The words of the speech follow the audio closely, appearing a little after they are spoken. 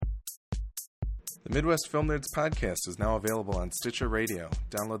The Midwest Film Nerds podcast is now available on Stitcher Radio.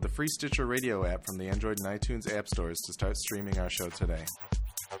 Download the free Stitcher Radio app from the Android and iTunes app stores to start streaming our show today.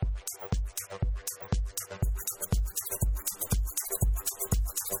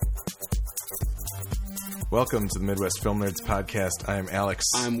 Welcome to the Midwest Film Nerds podcast. I am Alex.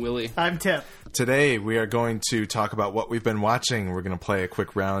 I'm Willie. I'm Tip. Today we are going to talk about what we've been watching. We're going to play a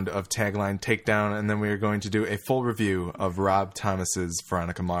quick round of Tagline Takedown, and then we are going to do a full review of Rob Thomas's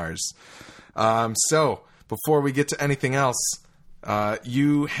Veronica Mars. So, before we get to anything else,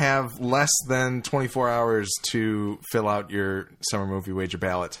 you have less than 24 hours to fill out your Summer Movie Wager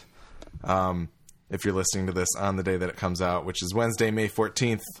ballot. If you're listening to this on the day that it comes out, which is Wednesday, May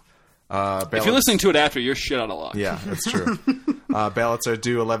 14th. If you're listening to it after, you're shit out of luck. Yeah, that's true. Ballots are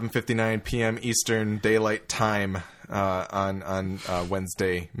due 11:59 p.m. Eastern Daylight Time on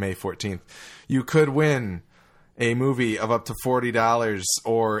Wednesday, May 14th. You could win a movie of up to $40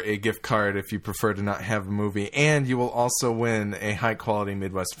 or a gift card if you prefer to not have a movie. And you will also win a high-quality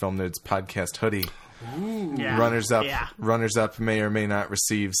Midwest Film Nerds podcast hoodie. Ooh. Yeah. Runners up may or may not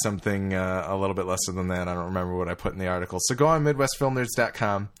receive something a little bit lesser than that. I don't remember what I put in the article. So go on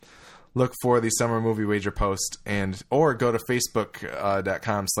MidwestFilmNerds.com. Look for the Summer Movie Wager post, or go to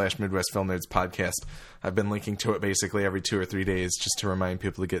Facebook.com/MidwestFilmNerdsPodcast. I've been linking to it basically every 2 or 3 days just to remind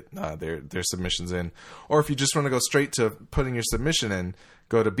people to get their submissions in. Or if you just want to go straight to putting your submission in,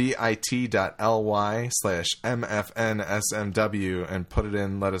 go to bit.ly/MFNSMW and put it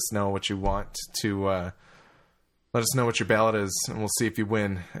in. Let us know what you want to... let us know what your ballot is, and we'll see if you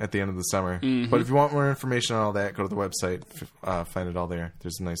win at the end of the summer. Mm-hmm. But if you want more information on all that, go to the website. Find it all there.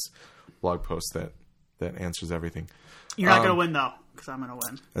 There's a nice blog post that answers everything. You're not going to win, though, because I'm going to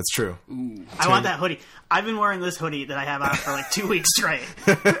win. That's true. Ooh. I want that hoodie. I've been wearing this hoodie that I have on for like 2 weeks straight.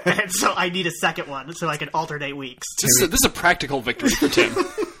 And so I need a second one so I can alternate weeks. This is a practical victory for Tim.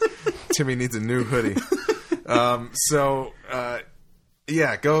 Timmy needs a new hoodie.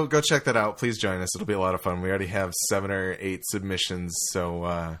 Yeah, go check that out. Please join us. It'll be a lot of fun. We already have 7 or 8 submissions,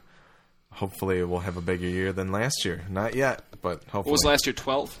 so hopefully we'll have a bigger year than last year. Not yet, but hopefully. What was last year,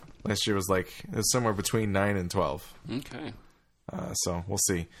 12? Last year was it was somewhere between 9 and 12. Okay. So we'll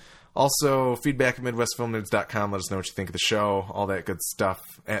see. Also, feedback at MidwestFilmNerds.com. Let us know what you think of the show. All that good stuff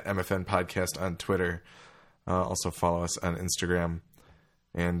at MFN Podcast on Twitter. Also follow us on Instagram.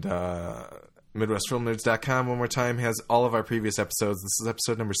 And... MidwestFilmNerds.com, one more time, has all of our previous episodes. This is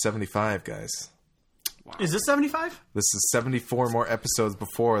episode number 75, guys. Wow. Is this 75? This is 74 more episodes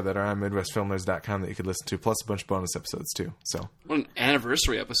before that are on MidwestFilmNerds.com that you could listen to, plus a bunch of bonus episodes, too. So, what an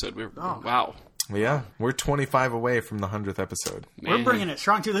anniversary episode. Wow. Yeah, we're 25 away from the 100th episode. Man. We're bringing it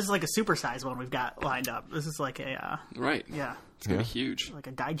strong, too. This is like a supersized one we've got lined up. This is like a... right. Yeah. It's going to be huge. Like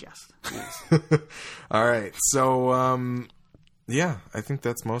a digest. Yes. All right. So, yeah, I think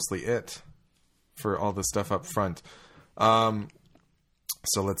that's mostly it for all the stuff up front. So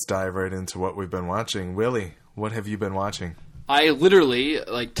let's dive right into what we've been watching. Willie, what have you been watching? I literally,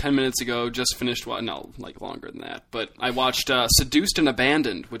 10 minutes ago, just finished... no, longer than that. But I watched Seduced and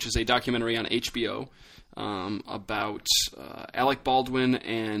Abandoned, which is a documentary on HBO about Alec Baldwin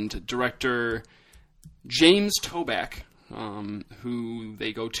and director James Toback, who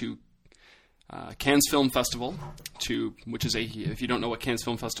they go to Cannes Film Festival, which is if you don't know what Cannes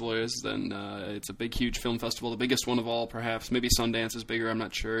Film Festival is, then it's a big, huge film festival, the biggest one of all, perhaps. Maybe Sundance is bigger, I'm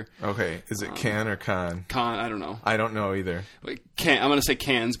not sure. Okay, is it Cannes or Con? Con, I don't know. I don't know either. I'm going to say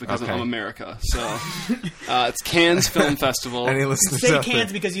Cannes because I'm America, so it's Cannes Film Festival. Any listeners say out Cannes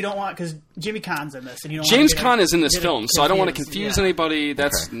there? because you don't want, because Jimmy Cahn's in this, and you don't James want Caan is in this film, so I don't want to confused. confuse anybody.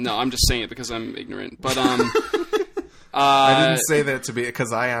 No, I'm just saying it because I'm ignorant, but I didn't say that to be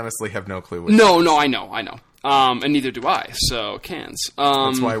because I honestly have no clue. No, I know, and neither do I. So Cannes.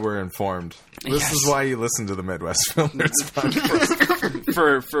 That's why we're informed. This is why you listen to the Midwest Film Nerds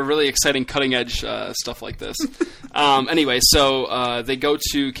podcast for really exciting, cutting edge stuff like this. Anyway, so they go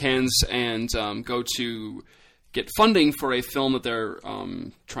to Cannes and go to get funding for a film that they're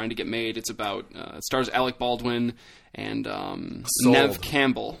trying to get made. It's about it stars Alec Baldwin and Neve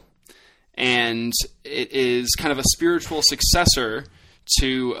Campbell. And it is kind of a spiritual successor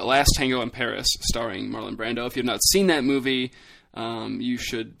to Last Tango in Paris, starring Marlon Brando. If you have not seen that movie, you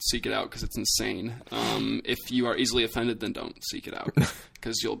should seek it out because it's insane. If you are easily offended, then don't seek it out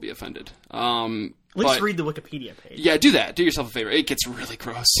because you'll be offended. At least read the Wikipedia page. Yeah, do that. Do yourself a favor. It gets really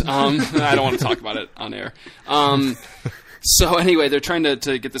gross. I don't want to talk about it on air. So anyway, they're trying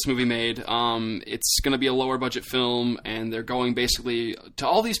to get this movie made. It's going to be a lower budget film, and they're going basically to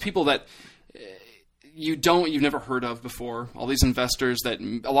all these people that you've never heard of before. All these investors that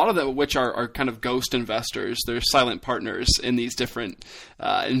a lot of them, which are kind of ghost investors. They're silent partners in these different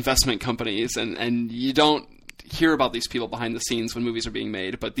investment companies, and you don't hear about these people behind the scenes when movies are being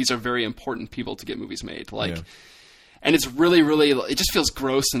made. But these are very important people to get movies made. And it's really, really, it just feels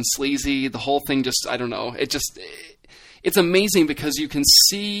gross and sleazy. The whole thing just, I don't know. It's amazing because you can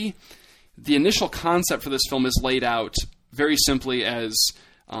see the initial concept for this film is laid out very simply as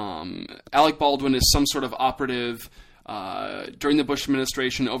Alec Baldwin is some sort of operative during the Bush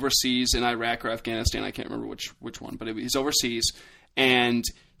administration overseas in Iraq or Afghanistan. I can't remember which one, but he's overseas. And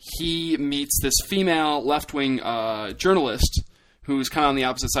he meets this female left-wing journalist who's kind of on the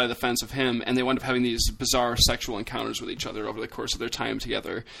opposite side of the fence of him, and they wind up having these bizarre sexual encounters with each other over the course of their time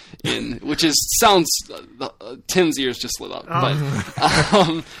together, sounds Tim's ears just lit up.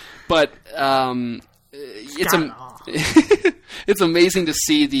 But it's amazing to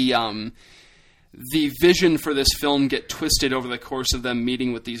see the vision for this film get twisted over the course of them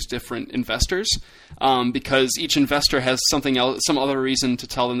meeting with these different investors, because each investor has something else, some other reason to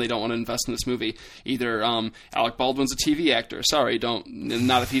tell them they don't want to invest in this movie. Either Alec Baldwin's a TV actor, sorry,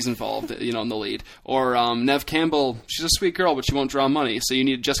 not if he's involved, in the lead, or Neve Campbell, she's a sweet girl, but she won't draw money, so you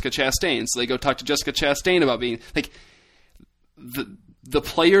need Jessica Chastain. So they go talk to Jessica Chastain about being like the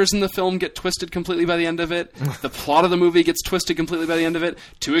players in the film get twisted completely by the end of it. The plot of the movie gets twisted completely by the end of it.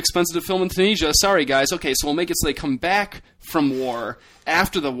 Too expensive to film in Tunisia. Sorry, guys. Okay, so we'll make it so they come back from war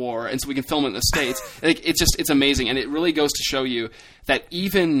after the war, and so we can film it in the States. It's amazing, and it really goes to show you that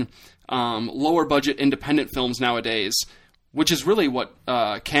even lower budget independent films nowadays, which is really what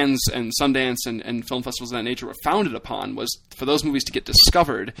Cannes and Sundance and film festivals of that nature were founded upon, was for those movies to get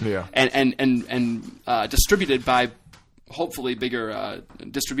discovered and distributed by hopefully bigger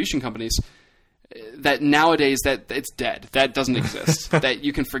distribution companies, that nowadays that it's dead. That doesn't exist. That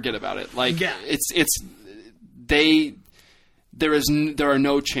you can forget about it. There are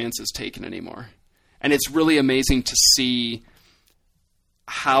no chances taken anymore. And it's really amazing to see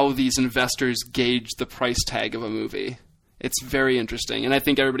how these investors gauge the price tag of a movie. It's very interesting, and I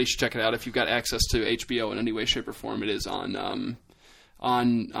think everybody should check it out if you've got access to HBO in any way, shape, or form. It is on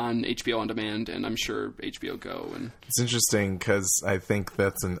HBO On Demand, and I'm sure HBO Go. And it's interesting because I think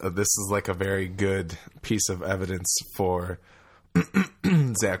this is like a very good piece of evidence for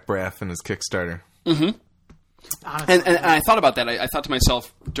Zach Braff and his Kickstarter. Mm-hmm. And I thought about that. I thought to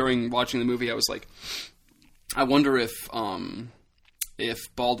myself during watching the movie, I was like, I wonder if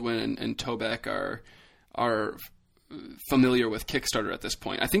Baldwin and Toback are familiar with Kickstarter at this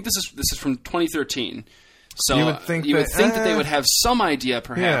point. I think this is from 2013. So you would think that they would have some idea,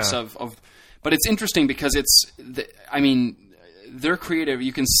 perhaps, of. But it's interesting because they're creative.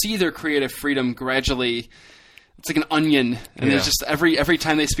 You can see their creative freedom gradually. It's like an onion, and there's just every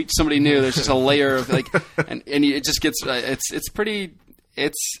time they speak to somebody new, there's just a layer of and it just gets it's pretty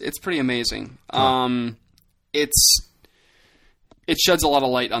amazing. It sheds a lot of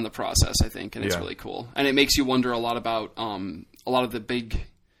light on the process, I think, and it's really cool, and it makes you wonder a lot about a lot of the big.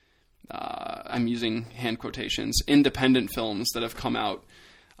 I'm using hand quotations, independent films that have come out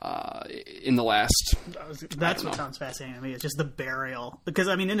in the last... That's what sounds fascinating to me. It's just the burial. Because,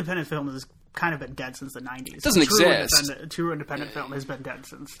 independent film has kind of been dead since the 90s. It doesn't exist. True independent film has been dead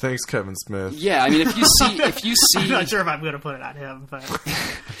since... Thanks, Kevin Smith. Yeah, if you see... I'm not sure if I'm going to put it on him, but...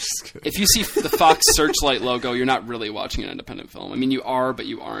 If you see the Fox Searchlight logo, you're not really watching an independent film. You are, but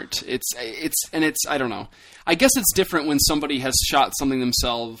you aren't. It's I don't know. I guess it's different when somebody has shot something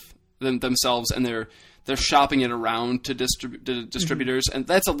themselves and they're shopping it around to distributors, and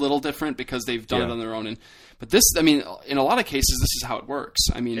that's a little different because they've done it on their own. But this, in a lot of cases, this is how it works.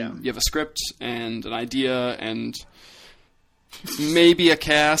 You have a script and an idea and maybe a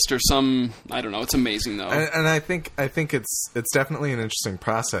cast or some, I don't know. It's amazing though, and I think it's definitely an interesting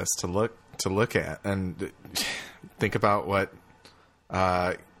process to look at and think about what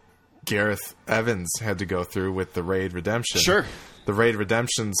Gareth Evans had to go through with The Raid Redemption. Sure. The Raid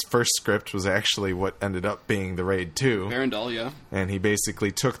Redemption's first script was actually what ended up being The Raid 2. Arundel, yeah. And he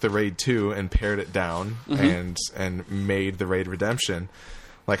basically took The Raid 2 and pared it down and made The Raid Redemption.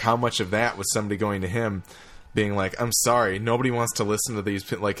 Like, how much of that was somebody going to him being like, I'm sorry, nobody wants to listen to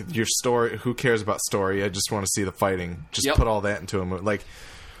these, like, your story, who cares about story? I just want to see the fighting. Just put all that into a movie. Like,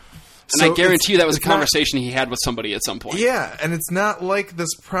 and so I guarantee you that was a conversation he had with somebody at some point. Yeah, and it's not like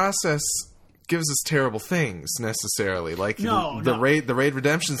this process gives us terrible things necessarily. Like the Raid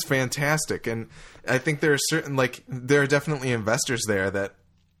Redemption's fantastic, and I think there are definitely investors there that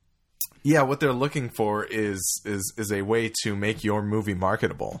what they're looking for is a way to make your movie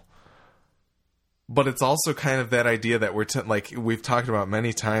marketable. But it's also kind of that idea that like we've talked about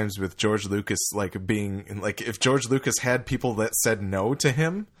many times with George Lucas, like being like if George Lucas had people that said no to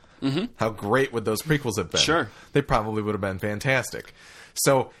him, how great would those prequels have been? Sure. They probably would have been fantastic.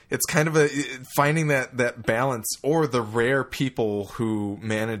 So it's kind of finding that balance, or the rare people who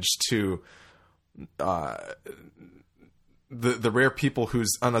manage to the rare people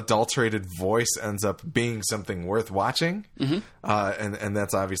whose unadulterated voice ends up being something worth watching, and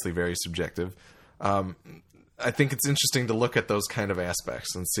that's obviously very subjective. I think it's interesting to look at those kind of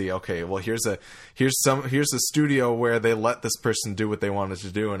aspects and see, okay, well, here's a studio where they let this person do what they wanted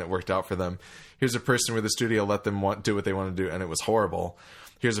to do and it worked out for them. Here's a person where the studio let them do what they want to do and it was horrible.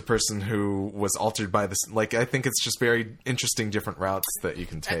 Here's a person who was altered by this. Like, I think it's just very interesting, different routes that you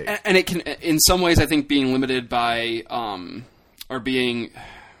can take. And it can, in some ways, I think being limited by,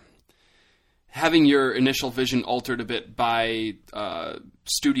 having your initial vision altered a bit by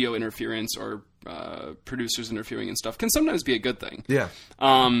studio interference or producers interfering and stuff can sometimes be a good thing. Yeah.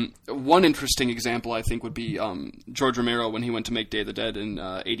 One interesting example, I think, would be George Romero when he went to make Day of the Dead in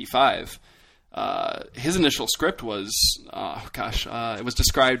 '85. His initial script was, it was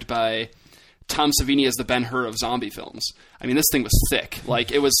described by Tom Savini as the Ben-Hur of zombie films. I mean, this thing was thick.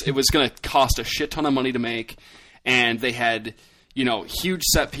 Like, it was going to cost a shit ton of money to make, and they had, huge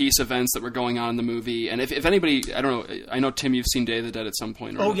set-piece events that were going on in the movie. And if anybody, I don't know, I know, Tim, you've seen Day of the Dead at some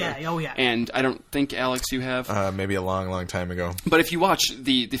point. Oh, yeah. And I don't think, Alex, you have? Maybe a long, long time ago. But if you watch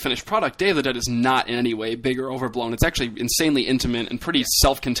the finished product, Day of the Dead is not in any way big or overblown. It's actually insanely intimate and pretty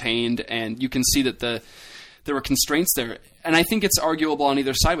self-contained, and you can see that there were constraints there. And I think it's arguable on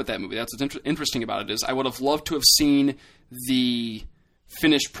either side with that movie. That's what's interesting about it, is I would have loved to have seen the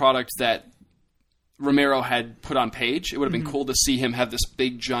finished product that Romero had put on page. It would have been cool to see him have this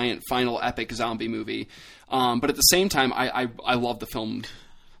big, giant, final, epic zombie movie. But at the same time, I love the film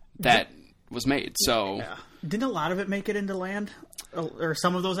that was made. So, yeah. Didn't a lot of it make it into land? Or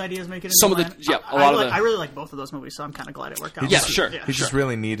some of those ideas make it into some land? of the, yeah, a lot of I really like both of those movies, so I'm kind of glad it worked out. Yeah, sure. He just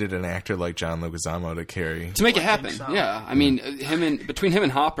really needed an actor like John Leguizamo to carry. To make it happen, so. Yeah. I mean, between him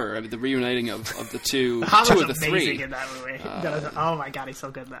and Hopper, I mean, the reuniting of the two Hopper's of the amazing three. in that movie. Oh my god, he's so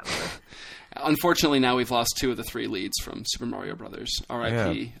good in that movie. Unfortunately, now we've lost two of the three leads from Super Mario Brothers.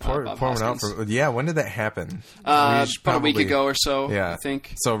 R.I.P. Bob Hoskins. When did that happen? About a week ago or so, yeah. I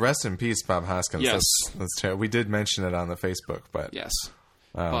think. So rest in peace, Bob Hoskins. Yes. That's terrible. We did mention it on the Facebook, but... Yes.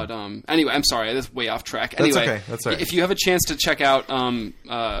 But anyway, I'm sorry, that's way off track. Anyway, that's okay. That's all right. If you have a chance to check out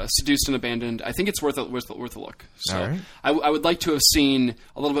Seduced and Abandoned, I think it's worth a look. So all right. I would like to have seen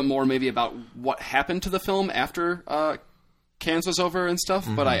a little bit more maybe about what happened to the film after Cannes was over and stuff,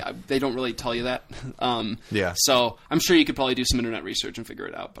 but they don't really tell you that. Yeah. So I'm sure you could probably do some internet research and figure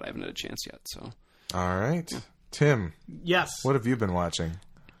it out, but I haven't had a chance yet. So. All right. Tim. Yes. What have you been watching?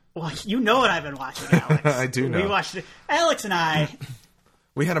 Well, you know what I've been watching, Alex. I do know. We watched it. Alex and I...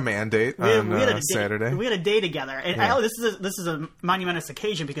 We had a mandate on Saturday. We had a day together, and Yeah. this is a monumentous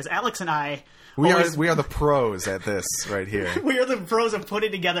occasion because Alex and I we are the pros at this right here. we are the pros of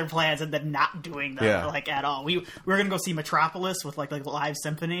putting together plans and then not doing them at all. We were going to go see Metropolis with like live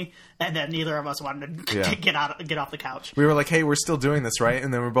symphony, and then neither of us wanted to get off the couch. We were like, "Hey, we're still doing this, right?"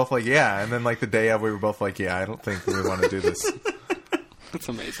 And then we were both like, "Yeah." And then like the day of, we were both like, "Yeah, I don't think we want to do this." That's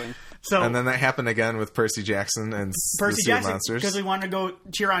amazing. So, and then that happened again with Percy Jackson and Percy the Sea of Jackson, Monsters. because we wanted to go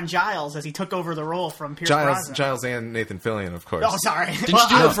cheer on Giles as he took over the role from Pierce Brosnan. Giles and Nathan Fillion, of course. Oh, sorry. Did you do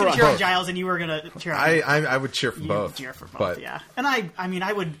I it was for going to cheer on both? Giles, and you were going to cheer on I would cheer for you both. Cheer for both, but, yeah. And I mean,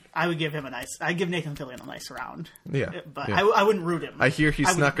 I would give him I'd give Nathan Fillion a nice round. Yeah. But yeah. I wouldn't root him. I hear he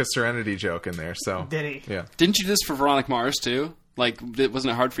snuck a Serenity joke in there, so. Did he? Yeah. Didn't you do this for Veronica Mars too? Like,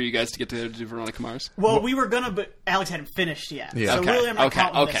 wasn't it hard for you guys to get together to do Veronica Mars? Well, we were gonna, but Alex hadn't finished yet. Yeah. So Okay. really, I'm not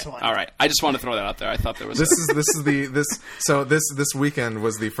counting this one. All right. I just wanted to throw that out there. I thought there was. This weekend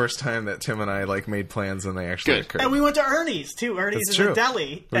was the first time that Tim and I like made plans and they actually Good. occurred. And we went to Ernie's too. Ernie's That's is true. a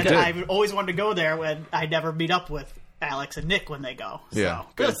deli, We and did. I always wanted to go there when I never meet up with Alex and Nick when they go. So, Yeah.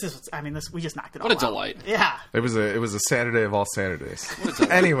 good. We just knocked it all What a out. delight. Yeah. It was a Saturday of all Saturdays.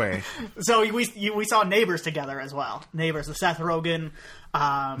 Anyway, So we saw Neighbors together as well. Neighbors, the Seth Rogen.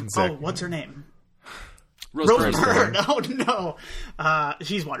 What's her name? Rose Byrne. Oh no,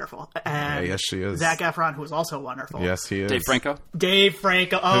 she's wonderful. And yes, she is. Zac Efron, who is also wonderful. yes, he is. Dave Franco. Dave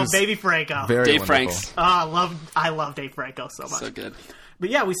Franco. Oh, Who's baby Franco. Very Dave wonderful. Franks. Oh, I love Dave Franco so much. So good.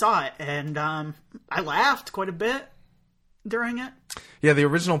 But yeah, we saw it, and I laughed quite a bit during it. Yeah, the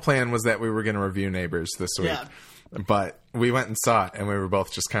original plan was that we were going to review Neighbors this week. Yeah. But we went and saw it, and we were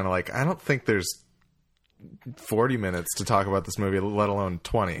both just kind of like, I don't think there's 40 minutes to talk about this movie, let alone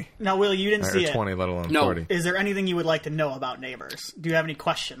 20. Now, Will, you didn't Or see it. 20, let alone No. 40. Is there anything you would like to know about Neighbors? Do you have any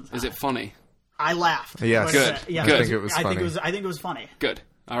questions? Is it funny? I laughed. Yes. Good. Yeah, Good. I think it was funny. I think it was funny. Good.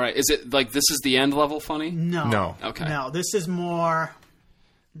 All right. Is it like this is the end level funny? No. Okay. No, this is more.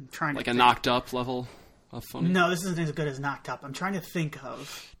 I'm trying Like to a think. knocked up level of funny? No, this isn't as good as Knocked Up. I'm trying to think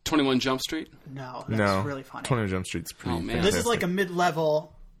of. 21 Jump Street? No, that's really funny. 21 Jump Street's pretty. Oh, man. fantastic. This is like a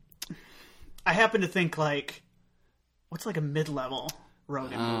mid-level. I happen to think like, what's like a mid-level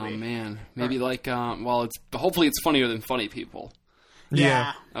Rogen movie? Oh man, maybe like well, it's hopefully it's funnier than Funny People.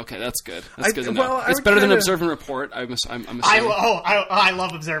 Yeah. Okay, that's good. That's good to know. well, I It's would better than kinda- Observe and Report. I'm assuming. I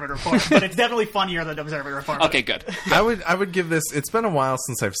love Observe and Report, but it's definitely funnier than Observe and Report. Okay, good. I would give this. It's been a while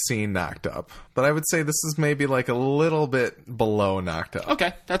since I've seen Knocked Up, but I would say this is maybe like a little bit below Knocked Up.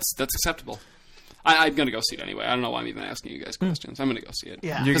 Okay, that's acceptable. I'm gonna go see it anyway. I don't know why I'm even asking you guys questions. I'm gonna go see it.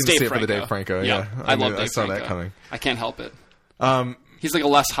 Yeah. You're It's gonna see Dave it for the Franco. Dave Franco. Yeah, Yeah, I love I Dave saw Franco. that coming. I can't help it. He's like a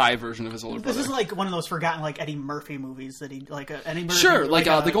less high version of his older brother. This is like one of those forgotten like Eddie Murphy movies that he like Eddie Murphy. Sure, like,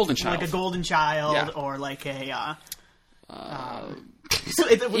 The Golden Child. like a Golden Child, Yeah. or like a.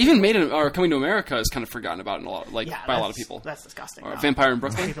 Even Coming to America is kind of forgotten about in a lot, by a lot of people. That's disgusting. Or Vampire in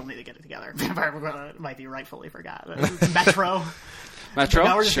Brooklyn. People need to get it together. Vampire in Brooklyn might be rightfully forgotten. Metro. Metro.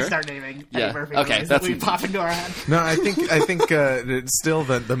 Now we're just Sure. gonna start naming Yeah, Eddie Murphy okay, movies that's- that we pop into our head. No, I think it's still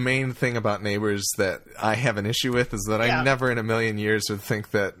the main thing about Neighbors that I have an issue with is that Yeah. I never in a million years would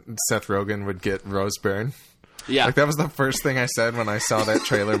think that Seth Rogen would get Rose Byrne. Yeah, Like that was the first thing I said when I saw that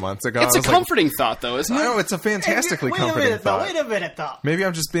trailer months ago. it's I a was comforting thought, though, isn't like, it? no, it's a fantastically Wait a comforting minute, though. thought. Wait a minute, though. Maybe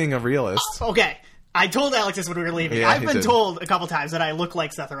I'm just being a realist. Okay, I told Alexis when we were leaving. Yeah, I've he been did. told a couple times that I look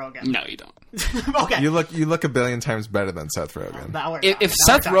like Seth Rogen. No, you don't. Okay. You look a billion times better than Seth Rogen. Now we're If talking.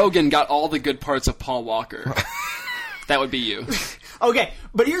 Seth Rogen got all the good parts of Paul Walker, that would be you. Okay,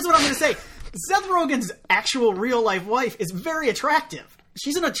 but here's what I'm going to say. Seth Rogen's actual real life wife is very attractive.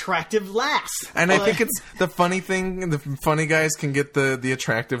 She's an attractive lass. And I think it's the funny thing. The funny guys can get the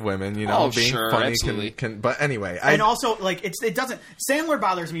attractive women. You know, Oh, being sure, funny absolutely. can. But anyway, And also, like, it doesn't. Sandler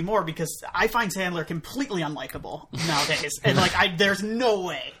bothers me more because I find Sandler completely unlikable nowadays, and like, there's no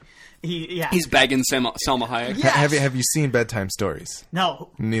way He's bagging Selma Hayek. Yes. have you seen Bedtime Stories? No,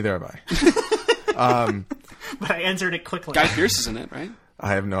 Neither have I. but I answered it quickly. Guy Pearce is in it, right?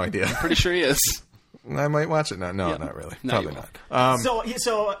 I have no idea. Pretty sure he is. I might watch it now. No, Yeah. not really. No, Probably you not.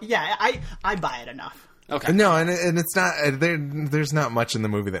 So yeah, I buy it enough. Okay. No, and it's not. There's not much in the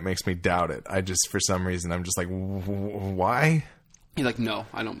movie that makes me doubt it. I just, for some reason, I'm just like, why? He's like, no,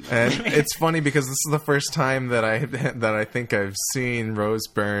 I don't. And it's funny because this is the first time that I think I've seen Rose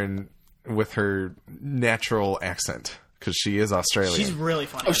Byrne with her natural accent because she is Australian. She's really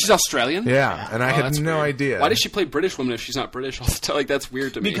funny. Oh, she's Australian? yeah, and I Oh, had that's no weird. idea. Why does she play British women if she's not British all the time? Like, that's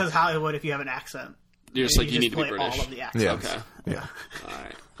weird to me. Because Hollywood, if you have an accent, You're just like, you need to be play British. all of the accents. Yeah. Okay. Yeah.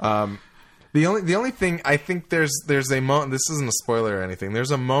 All right. The only thing I think there's a moment. This isn't a spoiler or anything.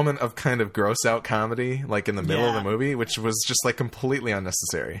 There's a moment of kind of gross out comedy, like in the middle of Yeah. the movie, which was just like completely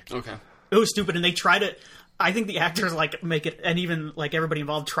unnecessary. Okay. It was stupid, and they try to. I think the actors like make it, and even like everybody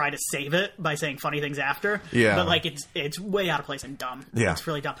involved try to save it by saying funny things after. Yeah. but like it's way out of place and dumb. Yeah. It's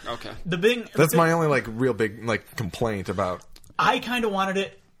really dumb. Okay. That's my only like real big like complaint about. I kind of wanted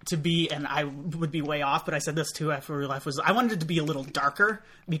it to be, and I would be way off, but I said this too after real life, was I wanted it to be a little darker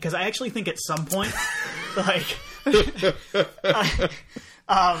because I actually think at some point, like,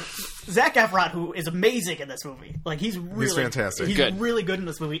 Zac Efron, who is amazing in this movie, like he's fantastic. He's Good. really good in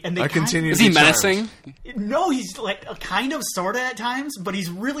this movie, and they I kind of- continue. Is to he be charmed. menacing? No, he's like kind of, sort of at times, but he's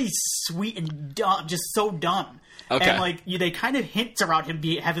really sweet and dumb, just so dumb. Okay. And like they kind of hint around him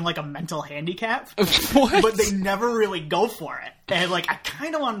having like a mental handicap, What? but they never really go for it. And like I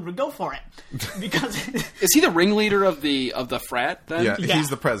kind of wanted to go for it because Is he the ringleader of the frat then? Yeah, Yeah. he's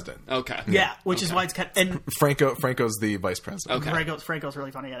the president. Okay. yeah, which is why it's kind of, and Franco's the vice president. Okay. Franco's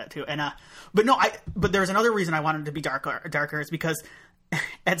really funny at it too. And but there's another reason I wanted it to be darker is because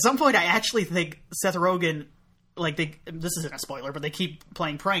at some point I actually think Seth Rogen, like this isn't a spoiler, but they keep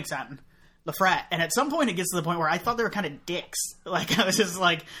playing pranks on the frat, and at some point it gets to the point where I thought they were kind of dicks. Like I was just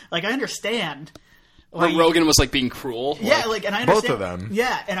like I understand. Where Rogan was like being cruel. Yeah, like, and I Both understand of them.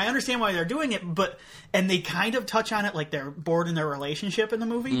 Yeah, and I understand why they're doing it, and they kind of touch on it, like they're bored in their relationship in the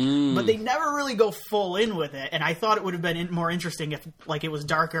movie, but they never really go full in with it. And I thought it would have been more interesting if, like, it was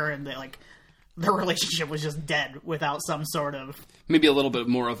darker and their relationship was just dead without some sort of Maybe a little bit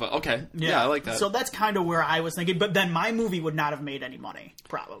more of a okay. Yeah, I like that. So that's kind of where I was thinking. But then my movie would not have made any money,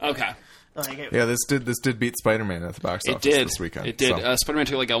 probably. Okay. Yeah, this did beat Spider-Man at the box It office did. this weekend. It did. so. Spider-Man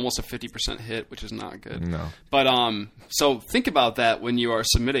took like almost a 50% hit, which is not good. No. But so think about that when you are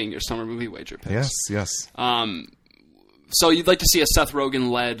submitting your summer movie wager picks. Yes. So you'd like to see a Seth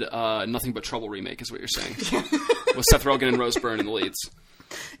Rogen-led Nothing But Trouble remake, is what you're saying, with Seth Rogen and Rose Byrne in the leads.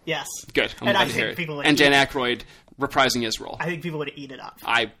 Yes. Good. I'm And glad I to hear think it. people would And eat Dan it. Aykroyd reprising his role. I think people would eat it up.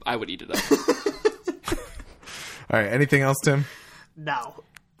 I would eat it up. All right. Anything else, Tim? No.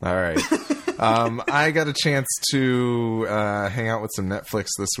 All right. I got a chance to hang out with some Netflix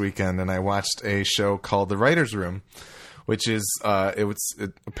this weekend, and I watched a show called The Writer's Room, which is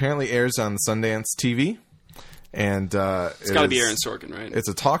it apparently airs on Sundance TV, and It's got to be Aaron Sorkin, right? It's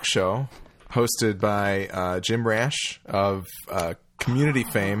a talk show hosted by Jim Rash of Community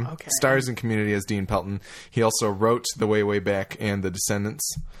fame, Okay. stars in Community as Dean Pelton. He also wrote The Way, Way Back and The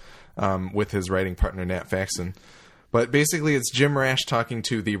Descendants with his writing partner Nat Faxon. But basically, it's Jim Rash talking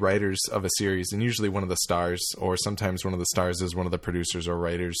to the writers of a series, and usually one of the stars, or sometimes one of the stars is one of the producers or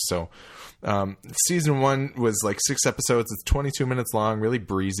writers. So season 1 was like 6 episodes. It's 22 minutes long, really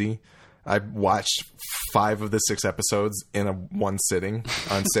breezy. I watched 5 of the 6 episodes in one sitting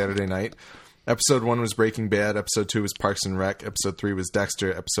on Saturday night. Episode 1 was Breaking Bad. Episode 2 was Parks and Rec. Episode 3 was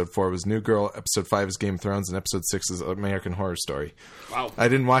Dexter. Episode 4 was New Girl. Episode 5 is Game of Thrones. And episode 6 is American Horror Story. Wow. I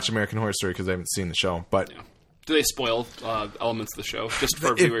didn't watch American Horror Story because I haven't seen the show. But Yeah. Do they spoil elements of the show just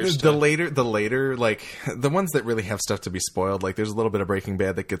for viewers? the later, like the ones that really have stuff to be spoiled, like there's a little bit of Breaking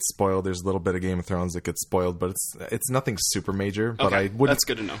Bad that gets spoiled. There's a little bit of Game of Thrones that gets spoiled, but it's nothing super major. But Okay, I wouldn't. that's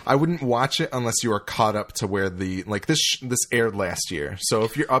good to know. I wouldn't watch it unless you are caught up to where this aired last year. So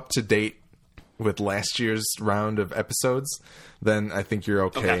if you're up to date with last year's round of episodes, then I think you're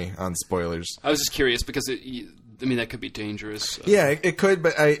okay on spoilers. I was just curious because that could be dangerous. Yeah, it could,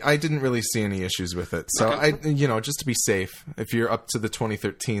 but I didn't really see any issues with it. So Okay. just to be safe, if you're up to the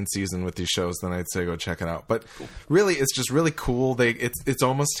 2013 season with these shows, then I'd say go check it out. But really, it's just really cool. It's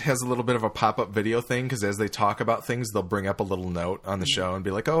almost has a little bit of a pop-up video thing because as they talk about things, they'll bring up a little note on the show and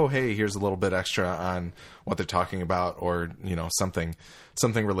be like, "Oh, hey, here's a little bit extra on what they're talking about," or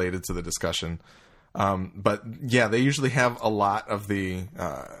something related to the discussion. But yeah, they usually have a lot of the.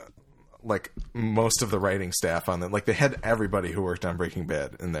 Like most of the writing staff on it, like they had everybody who worked on Breaking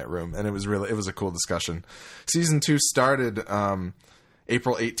Bad in that room, and it was a cool discussion. Season 2 started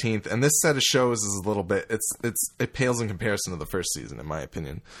April 18th, and this set of shows is a little bit it pales in comparison to the first season, in my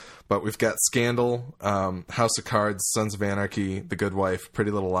opinion. But we've got Scandal, House of Cards, Sons of Anarchy, The Good Wife,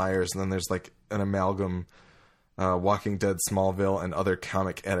 Pretty Little Liars, and then there's like an amalgam Walking Dead, Smallville, and other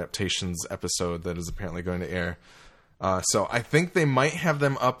comic adaptations episode that is apparently going to air. So I think they might have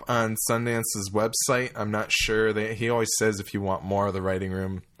them up on Sundance's website. I'm not sure. He always says if you want more of the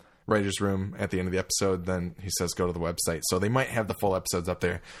writer's room at the end of the episode, then he says go to the website. So they might have the full episodes up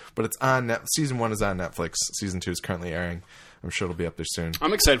there. But it's on Season 1 is on Netflix. Season 2 is currently airing. I'm sure it'll be up there soon.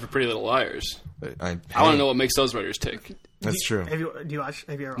 I'm excited for Pretty Little Liars. I want to know what makes those writers tick. That's true. Have you ever watched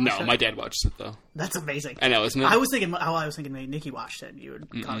No, it? my dad watched it though. That's amazing. I know, isn't it? I was thinking maybe Nikki watched it. You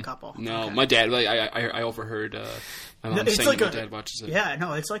had caught a couple. No, Okay. my dad. I overheard my mom It's saying like my dad watches it. Yeah,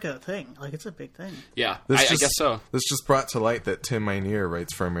 no, it's like a thing. Like it's a big thing. Yeah, I guess so. This just brought to light that Tim Minear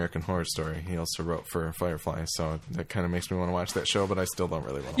writes for American Horror Story. He also wrote for Firefly, so that kind of makes me want to watch that show, but I still don't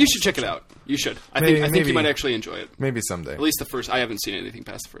really want to. You should check it out. You should. I Maybe- think maybe- you might actually enjoy it. Maybe someday. At least the first. I haven't seen anything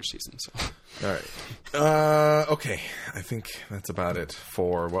past the first season. So All right. Okay. I think that's about it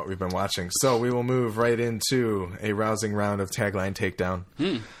for what we've been watching. So we will move right into a rousing round of Tagline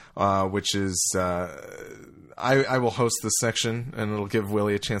Takedown, which is I will host this section, and it'll give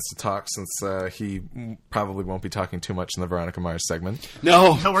Willie a chance to talk since he probably won't be talking too much in the Veronica Mars segment.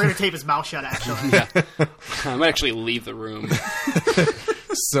 no, No, we're gonna tape his mouth shut. Actually, I might actually leave the room.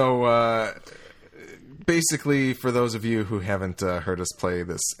 So basically, for those of you who haven't heard us play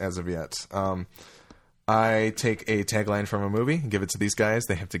this as of yet, I take a tagline from a movie, give it to these guys.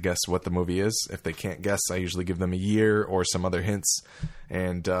 They have to guess what the movie is. If they can't guess, I usually give them a year or some other hints,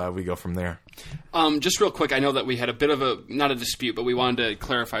 and we go from there. Just real quick, I know that we had a bit of not a dispute, but we wanted to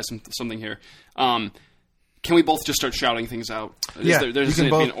clarify something here. Can we both just start shouting things out? There you doesn't can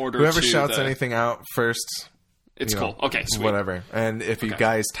be an both. order. Whoever to shouts the, anything out first, it's cool. Okay, sweet. Whatever. And if you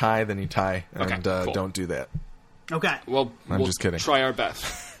guys tie, then you tie, and cool. don't do that. okay. Well, we'll just kidding. Try our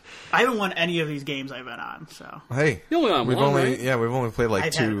best. I haven't won any of these games I've been on, so Hey, You only won we've one, only right? we've only played like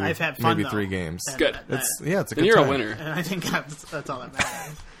I've had fun, maybe though. 3 games. And Good. that- It's a Then good you're time. a winner. and I think that's all that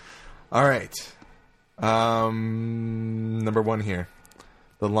matters. All right. Number 1 here.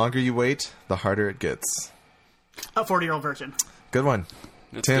 The longer you wait, the harder it gets. A 40-year-old virgin. Good one.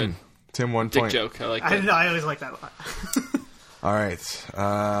 That's Tim. good. Tim, 1 Dick point. joke. I like I that. know. I always like that a lot. All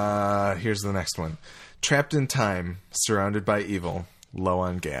right. Here's the next one. Trapped in time, surrounded by evil, low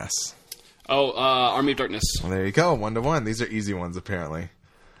on gas. Oh, Army of Darkness. Well, there you go. 1-1. These are easy ones, apparently.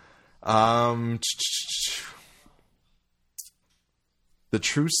 The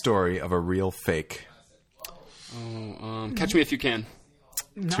true story of a real fake. Catch Me If You Can.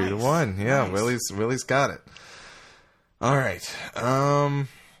 Nice. 2-1. Yeah, Nice. Willie's got it. All right.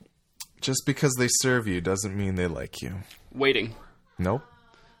 Just because they serve you doesn't mean they like you. Waiting. Nope.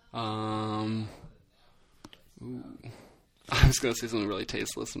 Ooh. I was going to say something really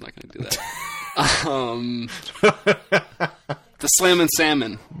tasteless. I'm not going to do that. The Slammin'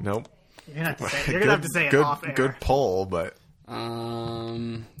 Salmon. Nope. You're going to have to say it off air. Good poll, but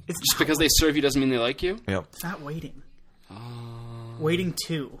It's Just because they serve you doesn't mean they like you? yep. It's not Waiting. Waiting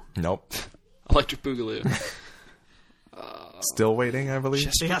 2. Nope. Electric Boogaloo. Still waiting, I believe.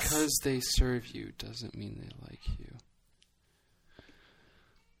 Just Yes. because they serve you doesn't mean they like you.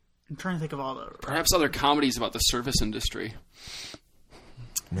 I'm trying to think of all the... Perhaps other comedies about the service industry.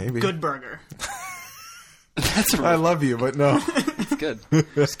 Maybe. Good Burger. That's I love you, but no. good.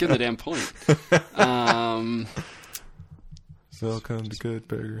 Just give the damn point. Welcome to Good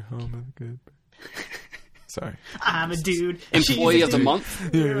Burger, home of the Good Burger. Sorry. I'm a dude. Employee She's a of the dude. month?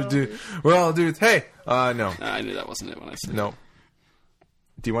 Yeah, dude. Well, dude, hey. No. I knew that wasn't it when I said it. No.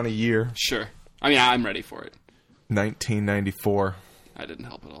 Do you want a year? Sure. I mean, I'm ready for it. 1994. I didn't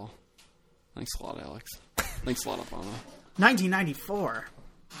help at all. Thanks a lot, Alex. Thanks a lot, Obama. 1994.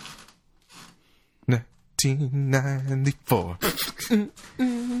 1994.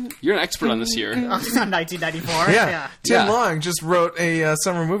 You're an expert on this year. 1994. Yeah. Tim Yeah. Long just wrote a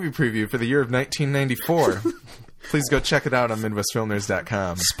summer movie preview for the year of 1994. Please go check it out on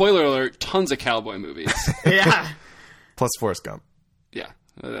MidwestFilmNerds.com. Spoiler alert, tons of cowboy movies. Yeah. Plus Forrest Gump. Yeah,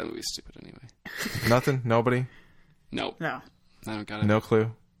 that movie's stupid anyway. Nothing? Nobody? Nope. No. I don't got it. No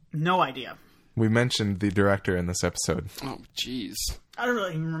clue? No idea. We mentioned the director in this episode. Oh, jeez. I don't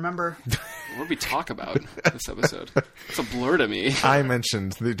really even remember. What did we talk about this episode? It's a blur to me. I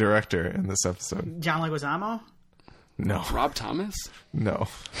mentioned the director in this episode. John Leguizamo? No. Rob Thomas? No.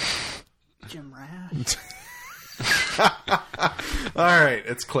 Jim Rash? All right,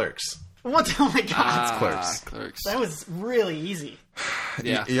 it's Clerks. What? Oh my god. Clerks. Clerks. That was really easy.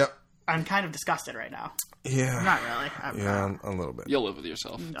 Yeah. Yep. I'm kind of disgusted right now. Yeah. Not really. Yeah, a little bit. You'll live with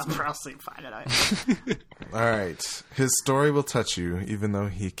yourself. I'm sure I'll sleep fine tonight. All right. His story will touch you, even though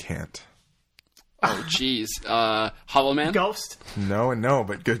he can't. Oh, jeez. Hollow Man? Ghost? No and no,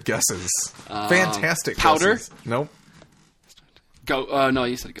 but good guesses. Fantastic Powder? guesses. Nope. No,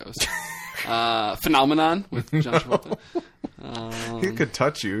 you said Ghost. Phenomenon with John Travolta. He could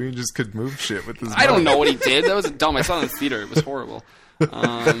touch you. He just could move shit with his I don't mouth. know what he did. That was dumb. I saw it in the theater. It was horrible.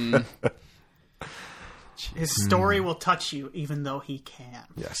 His story will touch you even though he can.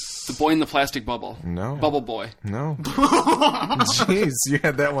 Yes. The Boy in the Plastic Bubble. No. Bubble Boy. No. Jeez, you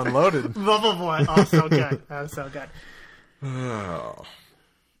had that one loaded. Bubble Boy. Oh, so good. That was so good. Oh.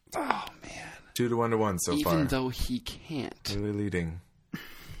 Oh, man. 2-1 to 1 so far. Even though he can't. Really leading.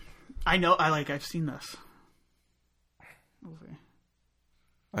 I know. I've seen this movie.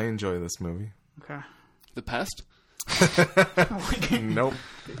 I enjoy this movie. Okay. The Pest? Nope.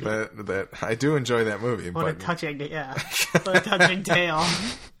 But I do enjoy that movie. What a But touching, yeah. What a touching tale.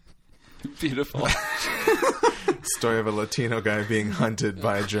 Beautiful. story of a Latino guy being hunted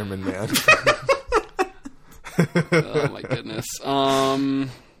by a German man. Oh, my goodness.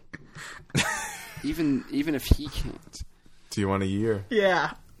 Even if he can't. Do you want a year?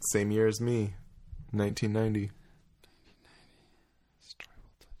 Yeah. Same year as me. 1990.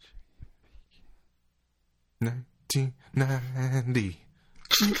 1990.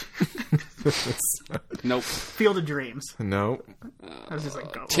 Nope. Field of Dreams. Nope. I was just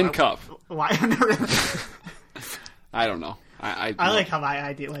like, go. Tin Cup. Why? I don't know. I like how my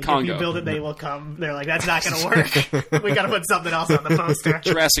idea, like, Congo. if you build it, they will come. They're like, that's not going to work. We got to put something else on the poster.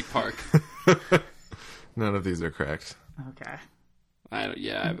 Jurassic Park. None of these are correct. Okay. I'm at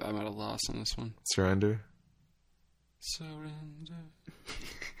a loss on this one. Surrender. Surrender.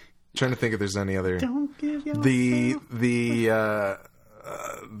 Trying to think if there's any other. Don't give your The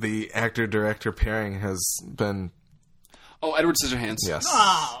actor director pairing has been Oh, Edward Scissorhands. yes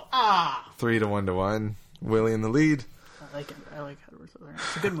 3-1 to 1. Willie in the lead. I like it. I like Edward Scissorhands.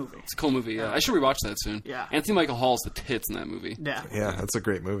 It's a good movie. It's a cool movie. Yeah. I should rewatch that soon. Yeah. Anthony Michael Hall's the tits in that movie. Yeah. Yeah, that's a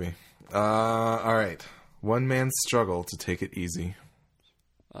great movie. All right. One man's struggle to take it easy.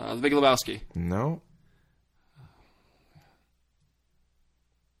 The Big Lebowski. No,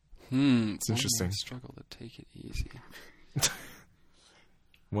 it's interesting. Struggle to take it easy.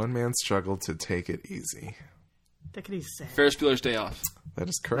 One man's struggle to take it easy. Take it easy. Ferris Bueller's Day Off. That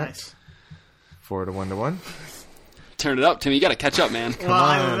is correct. Nice. 4-1 to 1. Turn it up, Timmy. You got to catch up, man. Well,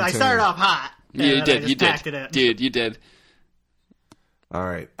 on, I Timmy. started off hot. Yeah, you and did. I just You packed did. it in. Dude, you did. All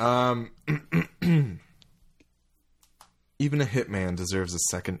right. Even a hitman deserves a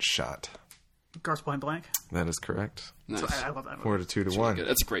second shot. Gross Point Blank. That is correct. Nice. So I love that movie. 4 to 2 to Really 1. good.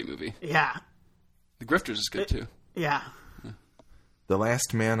 That's a great movie. Yeah. The Grifters is good too. Yeah. The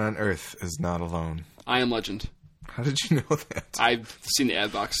last man on Earth is not alone. I Am Legend. How did you know that? I've seen the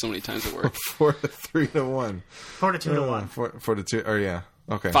ad box so many times at work. 4 to 3 to 1. 4 to 2 to 1. 4 to 2. Oh, yeah.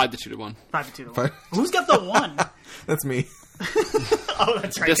 Okay. 5 to 2 to 1. 5 to 2 to 1. Five- Who's got the 1? That's me. Oh,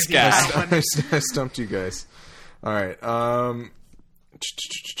 that's right. This 'cause you guy. got one. I stumped you guys. All right.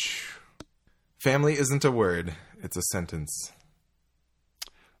 Family isn't a word. It's a sentence.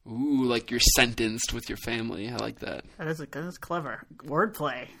 Ooh, like you're sentenced with your family. I like that. That is clever.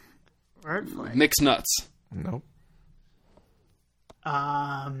 Wordplay. Mixed nuts. Nope.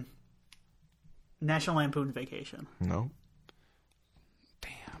 National Lampoon's Vacation. Nope.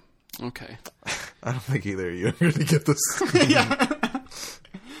 Damn. Okay. I don't think either of you are going to get this.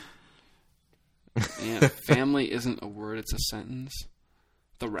 Man, family isn't a word, it's a sentence.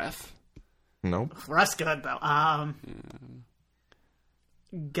 The Ref. Nope. That's good, though.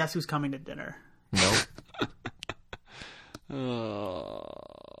 Guess who's coming to dinner? Nope.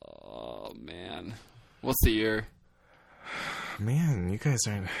 Oh, man. What's the year? Man, you guys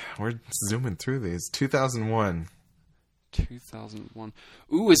are... We're zooming through these. 2001. 2001.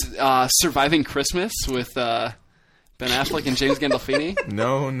 Ooh, is Surviving Christmas with Ben Affleck and James Gandolfini?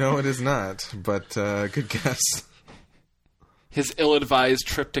 No, it is not. But good guess. His ill-advised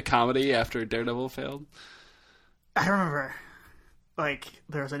trip to comedy after Daredevil failed? I remember, like,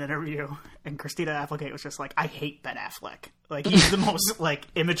 there was an interview, and Christina Applegate was just like, I hate Ben Affleck. Like, he's the most, like,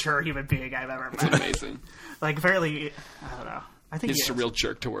 immature human being I've ever met. Amazing. Like, fairly, I don't know. I think He's he just a is. real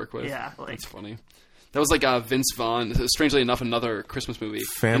jerk to work with. Yeah, like- That's funny. That was like Vince Vaughn. Strangely enough, another Christmas movie.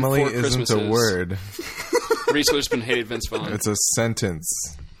 Family In Four isn't a Christmases, word. Reese Witherspoon hated Vince Vaughn. It's a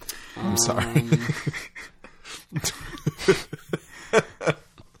sentence. I'm sorry.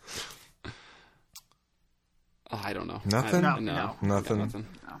 I don't know. Nothing? No. Nothing? Nothing.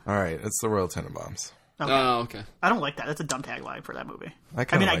 All right, it's the Royal Tenenbaums. Okay. Oh, okay. I don't like that. That's a dumb tagline for that movie. I I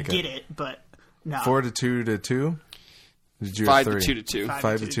kinda mean, like I get it, but no. 4 to 2 to 2? Did you 5 have to 3? 2 to 2. 5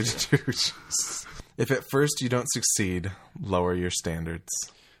 5 to 2 to 2. Jeez. If at first you don't succeed, lower your standards.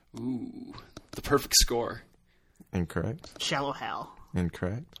 Ooh, the perfect score. Incorrect. Shallow Hal.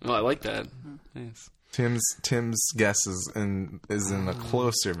 Incorrect. Oh, I like that. Nice. Tim's guess is in a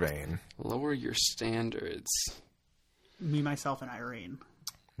closer vein. Lower your standards. Me, Myself, and Irene.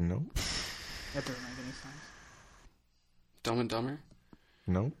 Nope. That doesn't make any sense. Dumb and Dumber.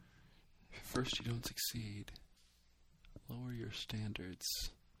 Nope. First, you don't succeed. Lower your standards.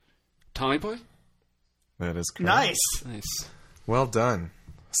 Tommy Boy. That is correct. Nice. Nice. Well done.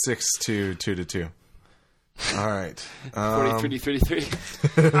 6 to 2 to 2. All right. 43 to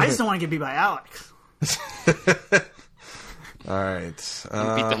 33. I just don't want to get beat by Alex. All right.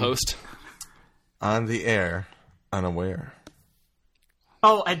 Beat the host. On the air, unaware.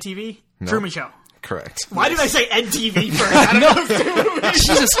 Oh, Ed TV? Truman Show. Correct. Why did I say Ed TV first? I don't know.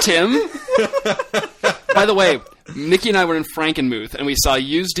 Jesus, Tim. By the way, Nikki and I were in Frankenmuth, and we saw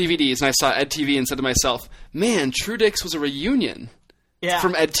used DVDs, and I saw Ed TV and said to myself, man, True Dicks was a reunion Yeah.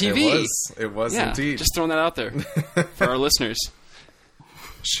 from Ed TV. It was Yeah, indeed. just throwing that out there for our listeners.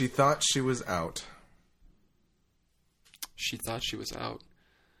 She thought she was out. She thought she was out.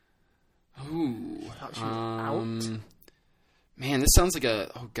 Ooh. Thought she was out. Man, this sounds like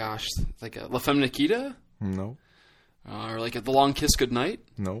like a La Femme Nikita? Nope. Or like a The Long Kiss Goodnight?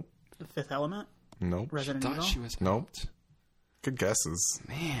 Nope. The Fifth Element? Nope. Resident Thought Evil? she was Nope. out. Good guesses.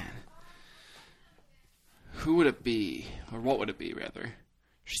 Man. Who would it be? Or what would it be, rather?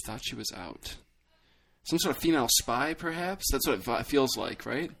 She thought she was out. Some sort of female spy, perhaps? That's what it feels like,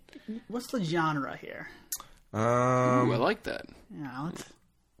 right? What's the genre here? Ooh, I like that. Yeah, let's...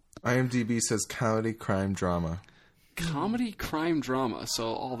 IMDb says comedy, crime, drama. Comedy, crime, drama.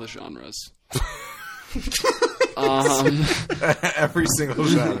 So all the genres. Every single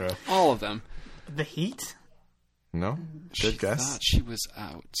genre. All of them. The Heat? No? She Good guess. thought she was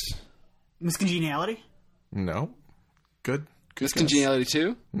out. Miss Congeniality? No. Good. Good Miss guess. Congeniality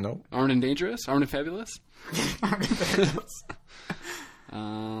 2? Nope. Armed and Dangerous? Armed and Fabulous?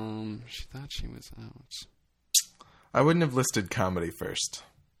 She thought she was out. I wouldn't have listed comedy first.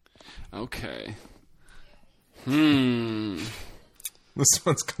 Okay. This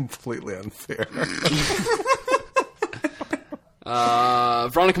one's completely unfair.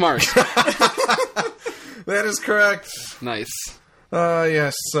 Veronica Mars. That is correct. Nice.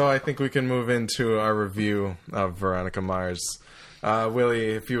 Yes, so I think we can move into our review of Veronica Mars. Willie,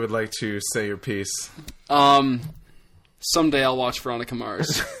 if you would like to say your piece. Someday I'll watch Veronica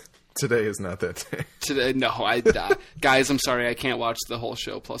Mars. Today is not that day. Today, no, guys, I'm sorry, I can't watch the whole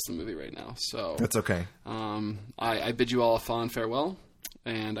show plus the movie right now. So That's okay. I bid you all a fond farewell,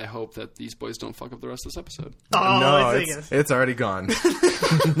 and I hope that these boys don't fuck up the rest of this episode. Oh, No, it's already gone.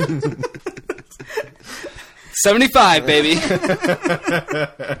 75, baby.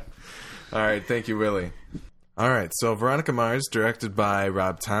 All right, thank you, Willie. All right, so Veronica Mars, directed by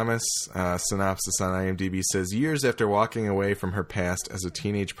Rob Thomas. Synopsis on IMDb says, years after walking away from her past as a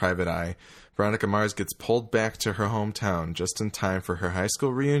teenage private eye, Veronica Mars gets pulled back to her hometown just in time for her high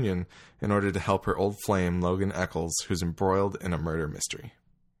school reunion in order to help her old flame, Logan Eccles, who's embroiled in a murder mystery.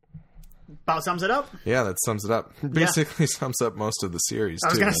 About sums it up. Yeah, that sums it up. Basically sums up most of the series, too. I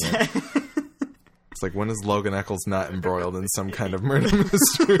was going to say. It's like, when is Logan Eccles not embroiled in some kind of murder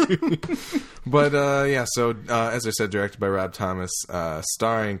mystery? But, so, as I said, directed by Rob Thomas,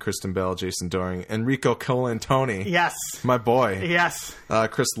 starring Kristen Bell, Jason Dohring, Enrico Colantoni. Yes. My boy. Yes.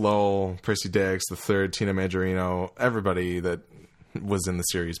 Chris Lowell, Percy Daggs III, Tina Majorino, everybody that was in the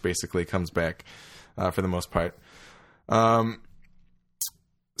series basically comes back for the most part. This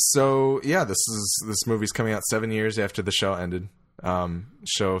movie's coming out 7 years after the show ended.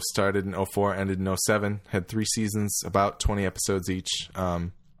 Show started in 2004, ended in 2007, had 3 seasons, about 20 episodes each.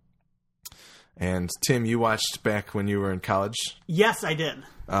 And Tim, you watched back when you were in college. Yes, I did.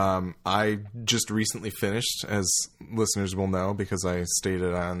 I just recently finished, as listeners will know, because I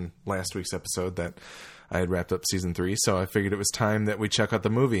stated on last week's episode that I had wrapped up season 3. So I figured it was time that we check out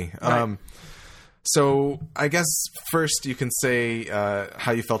the movie. Right. So I guess first you can say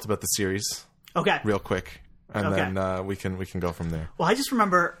how you felt about the series, Okay. real quick. And then we can go from there. Well, I just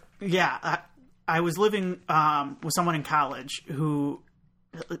remember, I was living with someone in college who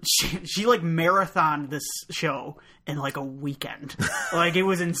she like marathoned this show in like a weekend. Like, it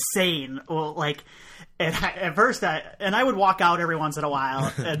was insane. Well, like, and at first I would walk out every once in a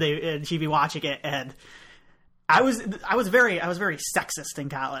while, and she'd be watching it, and I was very sexist in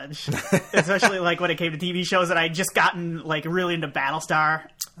college, especially like when it came to TV shows, and I'd just gotten like really into Battlestar,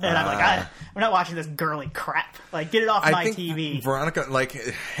 and I'm like, I'm not watching this girly crap. Like, get it off my TV. Veronica, like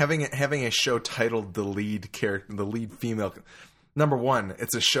having a show titled the lead female. Number one,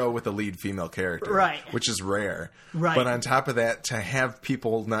 it's a show with a lead female character, right? Which is rare, right? But on top of that, to have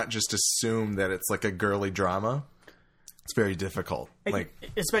people not just assume that it's like a girly drama. It's very difficult.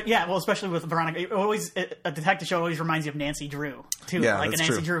 Especially with Veronica. A detective show always reminds you of Nancy Drew too, like a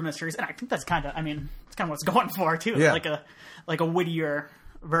Nancy Drew mysteries, and I think that's kind of what's going for too, like a wittier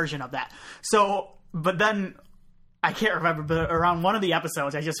version of that. So, but then I can't remember, but around one of the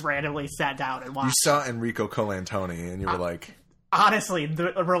episodes, I just randomly sat down and watched. You saw Enrico Colantoni, and you were like, honestly,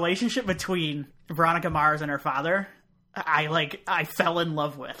 the relationship between Veronica Mars and her father, I fell in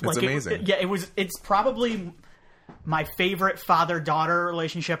love with. It's amazing. It's probably my favorite father-daughter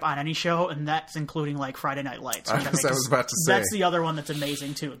relationship on any show, and that's including like Friday Night Lights. I was about to say. That's the other one that's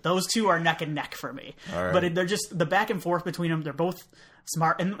amazing too. Those two are neck and neck for me. Right. But they're just the back and forth between them. They're both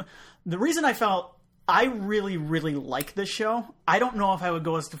smart, and the reason I really, really like this show. I don't know if I would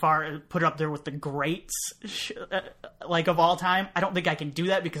go as far as put it up there with the greats like of all time. I don't think I can do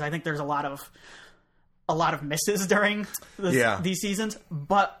that because I think there's a lot of misses during these seasons.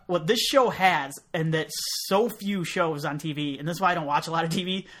 But what this show has, and that so few shows on TV, and this is why I don't watch a lot of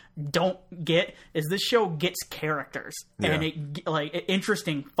TV, don't get, is this show gets characters. And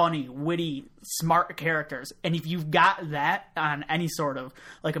interesting, funny, witty, smart characters. And if you've got that on any sort of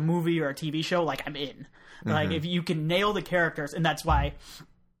like a movie or a TV show, like, I'm in. Like, if you can nail the characters, and that's why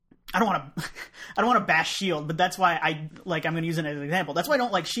I don't want to bash S.H.I.E.L.D., but that's why I'm going to use it as an example. That's why I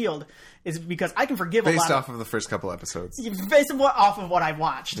don't like S.H.I.E.L.D. is because I can forgive a lot based off of the first couple episodes. Based off of what I've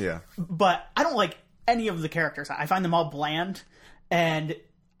watched. Yeah. But I don't like any of the characters. I find them all bland, and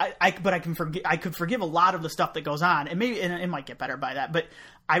I could forgive a lot of the stuff that goes on, and maybe it might get better by that. But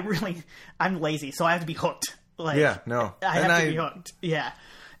I'm lazy, so I have to be hooked. Like, yeah, no, I have to be hooked. Yeah,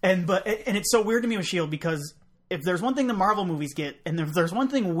 and it's so weird to me with S.H.I.E.L.D. because if there's one thing the Marvel movies get, and if there's one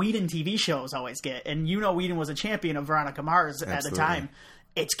thing Whedon TV shows always get, and Whedon was a champion of Veronica Mars at the time,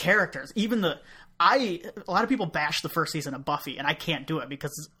 it's characters. A lot of people bash the first season of Buffy, and I can't do it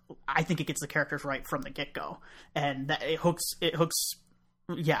because I think it gets the characters right from the get-go, and that it hooks.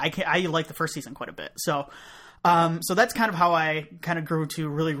 Yeah, I like the first season quite a bit. So that's kind of how I kind of grew to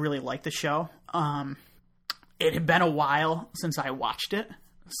really, really like the show. It had been a while since I watched it.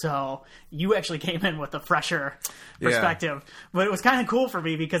 So you actually came in with a fresher perspective, but it was kind of cool for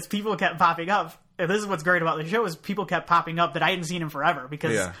me because people kept popping up. And this is what's great about the show is people kept popping up that I hadn't seen in forever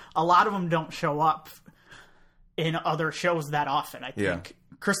because a lot of them don't show up in other shows that often. I think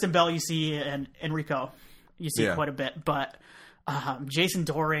Kristen Bell you see and Enrico you see quite a bit, but Jason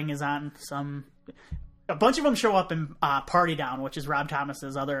Dohring is on some. A bunch of them show up in Party Down, which is Rob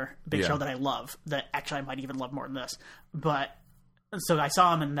Thomas's other big show that I love. That actually I might even love more than this. But so I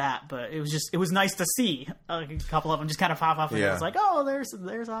saw him in that. But it was nice to see a couple of them just kind of pop up. And it was like, oh, there's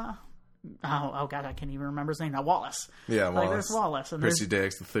a. Oh God, I can't even remember his name now. Wallace. Yeah, Wallace. There's Wallace. And Percy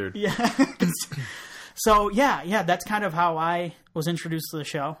Dix the third. Yeah. So yeah, that's kind of how I was introduced to the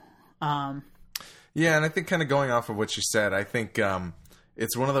show. Yeah, and I think kind of going off of what you said, I think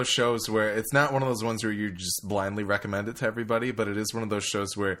it's one of those shows where it's not one of those ones where you just blindly recommend it to everybody, but it is one of those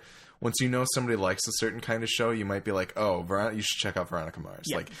shows where once you know somebody likes a certain kind of show, you might be like, oh, you should check out Veronica Mars.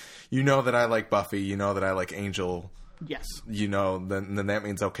 Yeah. Like, you know that I like Buffy, you know that I like Angel. Yes. You know, then that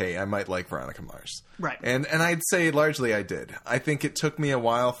means, okay, I might like Veronica Mars. Right. And I'd say largely I did. I think it took me a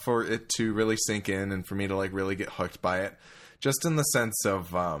while for it to really sink in and for me to like really get hooked by it. Just in the sense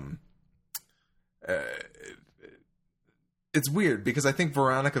of, it's weird because I think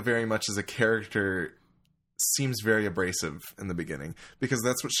Veronica very much as a character seems very abrasive in the beginning because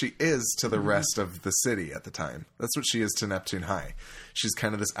that's what she is to the rest of the city at the time. That's what she is to Neptune High. She's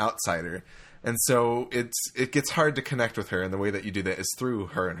kind of this outsider. And so it gets hard to connect with her, and the way that you do that is through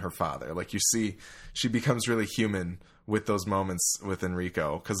her and her father. Like, you see, she becomes really human with those moments with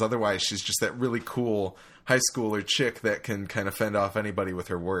Enrico, because otherwise she's just that really cool high schooler chick that can kind of fend off anybody with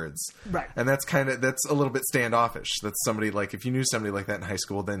her words. Right. And that's a little bit standoffish. That's somebody, like, if you knew somebody like that in high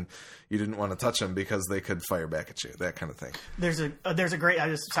school, then you didn't want to touch them because they could fire back at you, that kind of thing. There's a great,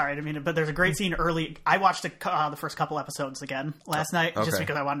 sorry, I didn't mean it, but there's a great scene early. I watched the first couple episodes again last night just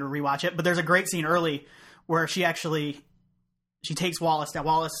because I wanted to rewatch it. But there's a great scene early where she takes Wallace. Now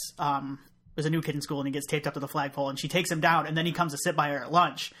Wallace is a new kid in school and he gets taped up to the flagpole, and she takes him down, and then he comes to sit by her at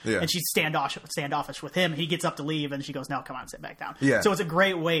lunch, and she's standoffish with him. He gets up to leave, and she goes, "No, come on, sit back down." Yeah. So it's a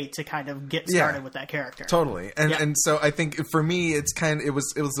great way to kind of get started with that character. Totally. And so I think for me, it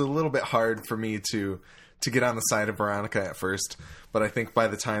was a little bit hard for me to get on the side of Veronica at first, but I think by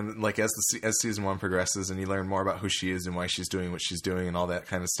the time, like, as season 1 progresses and you learn more about who she is and why she's doing what she's doing and all that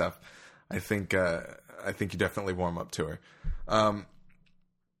kind of stuff, I think you definitely warm up to her.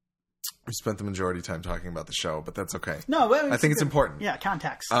 We spent the majority of time talking about the show, but that's okay. No, I think it's important. Yeah,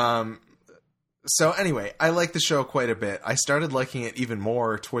 context. So anyway, I like the show quite a bit. I started liking it even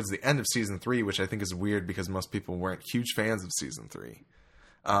more towards the end of season 3, which I think is weird because most people weren't huge fans of season 3.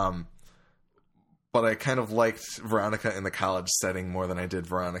 But I kind of liked Veronica in the college setting more than I did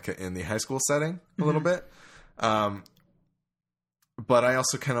Veronica in the high school setting a little bit. But I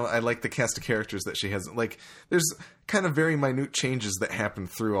also I like the cast of characters that she has. Like, there's kind of very minute changes that happen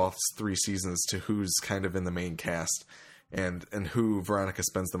through all 3 seasons to who's kind of in the main cast and who Veronica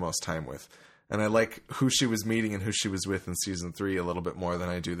spends the most time with. And I like who she was meeting and who she was with in season 3 a little bit more than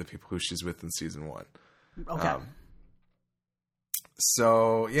I do the people who she's with in season 1. Okay.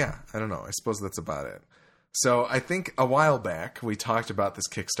 So, yeah, I don't know. I suppose that's about it. So I think a while back we talked about this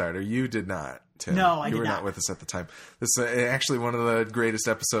Kickstarter. You did not, Tim. No, I did not. You were not with us at the time. This is actually one of the greatest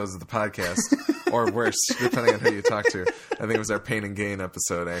episodes of the podcast, or worse, depending on who you talk to. I think it was our Pain and Gain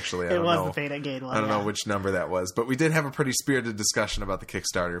episode, actually. It was the Pain and Gain one. I don't know which number that was, but we did have a pretty spirited discussion about the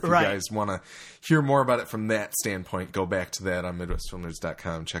Kickstarter. If you guys want to hear more about it from that standpoint, go back to that on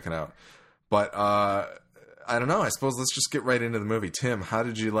MidwestFilmNerds.com. Check it out. But I don't know. I suppose let's just get right into the movie. Tim, how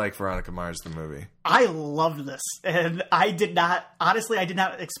did you like Veronica Mars, the movie? I loved this. And I did not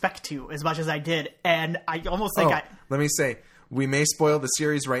expect to as much as I did. And I almost think let me say, we may spoil the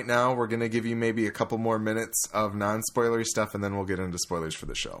series right now. We're going to give you maybe a couple more minutes of non-spoilery stuff, and then we'll get into spoilers for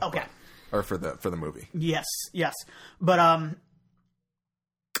the show. Okay. Or for the movie. Yes. But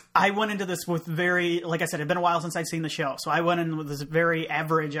I went into this with like I said, it'd been a while since I'd seen the show. So I went in with this very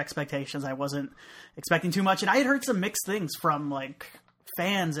average expectations. I wasn't expecting too much. And I had heard some mixed things from, like,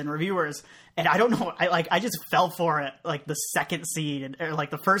 fans and reviewers. And I don't know, I just fell for it, like, the second scene, or like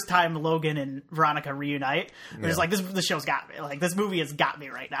the first time Logan and Veronica reunite. It was like, this show's got me. Like, this movie has got me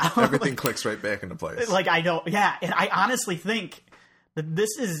right now. Everything clicks right back into place. Like, I don't, yeah. And I honestly think that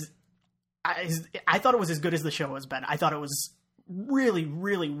this is, I thought it was as good as the show has been. I thought it was really,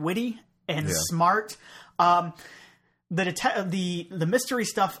 really witty and smart. The mystery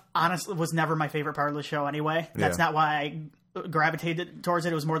stuff, honestly, was never my favorite part of the show anyway. That's not why I gravitated towards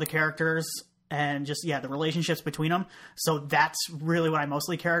it. It was more the characters and just, the relationships between them. So that's really what I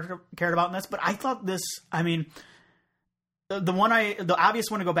mostly cared about in this. But I thought this, I mean, the obvious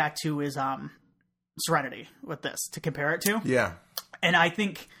one to go back to is Serenity with this, to compare it to. Yeah. And I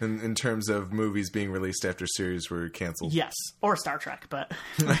think in terms of movies being released after series were canceled. Yes. Or Star Trek, but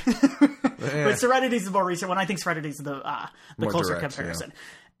but Serenity's the more recent one. I think Serenity's the closer direct comparison.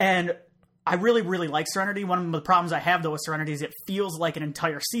 Yeah. And I really, really like Serenity. One of the problems I have, though, with Serenity is it feels like an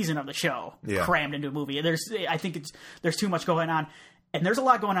entire season of the show crammed into a movie. I think there's too much going on. And there's a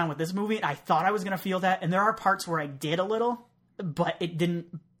lot going on with this movie. I thought I was going to feel that. And there are parts where I did a little, but I didn't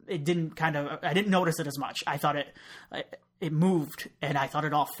notice it as much. I thought it moved, and I thought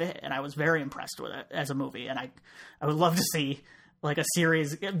it all fit, and I was very impressed with it as a movie. And I would love to see like a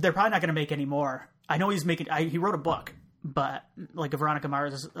series. They're probably not going to make any more. I know he wrote a book, but like a Veronica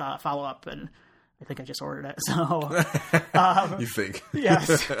Mars follow up, and I think I just ordered it. So you think?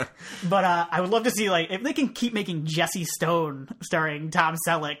 Yes, but I would love to see like if they can keep making Jesse Stone starring Tom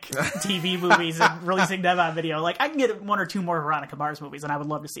Selleck TV movies and releasing them on video. Like I can get 1 or 2 more Veronica Mars movies, and I would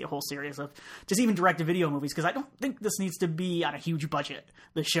love to see a whole series of just even direct-to-video movies, because I don't think this needs to be on a huge budget.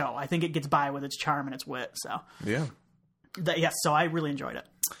 The show, I think it gets by with its charm and its wit. So yeah, yes. So I really enjoyed it.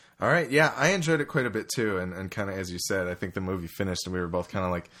 All right, yeah, I enjoyed it quite a bit too, and kind of as you said, I think the movie finished, and we were both kind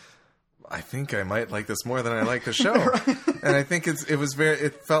of like, I think I might like this more than I like the show. And I think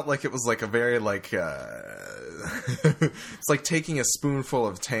it felt like it was like a very like, it's like taking a spoonful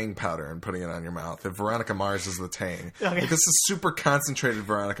of Tang powder and putting it on your mouth. If Veronica Mars is the Tang. Okay. Like, this is super concentrated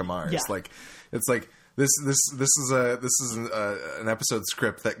Veronica Mars. Yeah. Like, it's like, this is an episode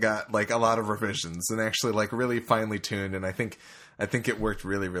script that got like a lot of revisions and actually like really finely tuned. And I think it worked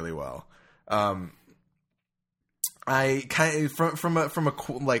really, really well. I kind of from a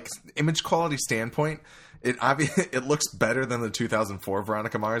like image quality standpoint, it looks better than the 2004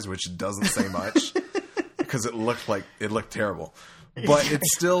 Veronica Mars, which doesn't say much because it looked terrible. But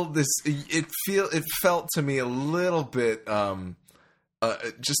it's still it felt to me a little bit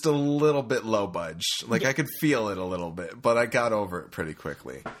just a little bit low budge. Like I could feel it a little bit, but I got over it pretty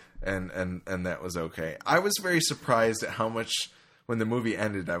quickly, and that was okay. I was very surprised at how much when the movie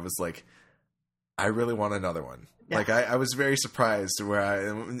ended, I was like, I really want another one. Yeah. Like I was very surprised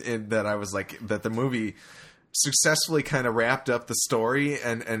that the movie successfully kind of wrapped up the story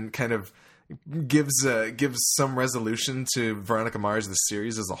and kind of gives some resolution to Veronica Mars, the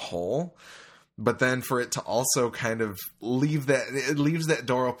series as a whole. But then for it to also kind of leaves that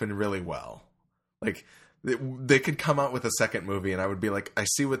door open really well. Like they could come out with a second movie and I would be like, I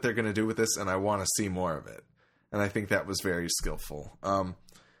see what they're going to do with this and I want to see more of it. And I think that was very skillful.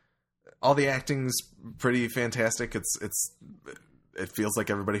 All the acting's pretty fantastic. It feels like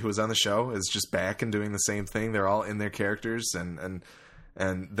everybody who was on the show is just back and doing the same thing. They're all in their characters, and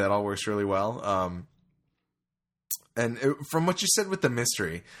that all works really well. From what you said with the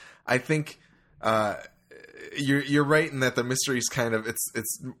mystery, I think you're right in that the mystery is kind of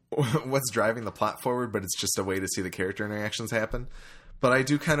it's what's driving the plot forward, but it's just a way to see the character interactions happen. But I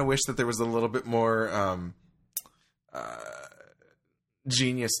do kind of wish that there was a little bit more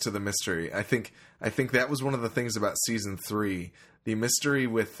genius to the mystery. I think that was one of the things about season 3, the mystery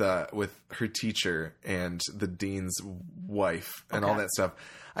with her teacher and the dean's wife and all that stuff.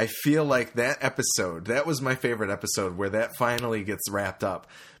 I feel like that was my favorite episode where that finally gets wrapped up,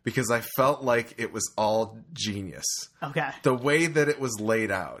 because I felt like it was all genius. Okay. The way that it was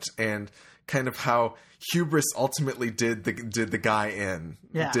laid out and kind of how Hubris ultimately did the guy in,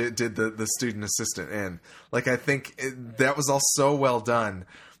 did the student assistant in. Like, I think that was all so well done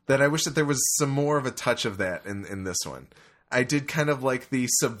that I wish that there was some more of a touch of that in this one. I did kind of like the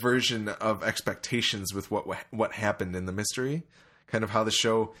subversion of expectations with what happened in the mystery, kind of how the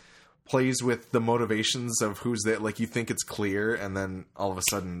show plays with the motivations of who's there. Like, you think it's clear, and then all of a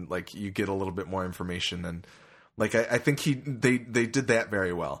sudden, like, you get a little bit more information. And like, I think they did that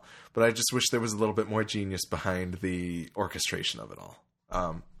very well. But I just wish there was a little bit more genius behind the orchestration of it all.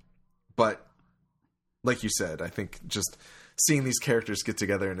 But like you said, I think just seeing these characters get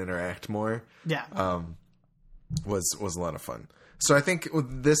together and interact more, was a lot of fun. So I think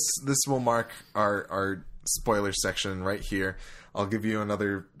this will mark our spoiler section right here. I'll give you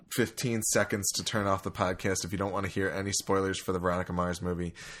another 15 seconds to turn off the podcast if you don't want to hear any spoilers for the Veronica Mars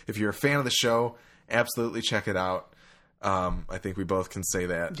movie. If you're a fan of the show, absolutely check it out. I think we both can say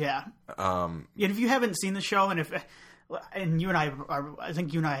that. Yeah. And if you haven't seen the show, and you and I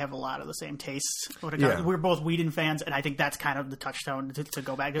think you and I have a lot of the same tastes. We're both Whedon fans, and I think that's kind of the touchstone to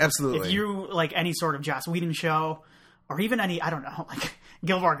go back to. Absolutely. If you like any sort of Joss Whedon show, or even any, I don't know, like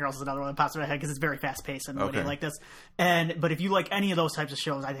Gilmore Girls is another one that pops in my head because it's very fast paced and witty like this. But if you like any of those types of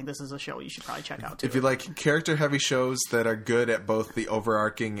shows, I think this is a show you should probably check out too. If you like character heavy shows that are good at both the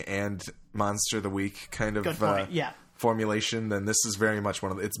overarching and Monster of the Week kind of formulation, then this is very much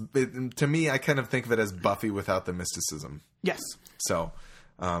one of to me, I kind of think of it as Buffy without the mysticism. Yes. So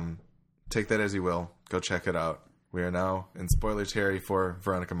take that as you will. Go check it out. We are now in spoiler territory for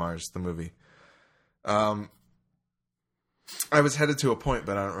Veronica Mars, the movie. I was headed to a point,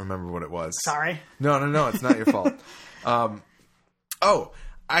 but I don't remember what it was. Sorry. No, it's not your fault. The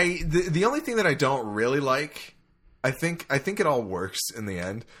only thing that I don't really like, I think it all works in the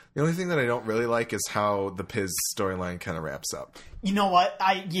end. The only thing that I don't really like is how the Piz storyline kind of wraps up. You know what?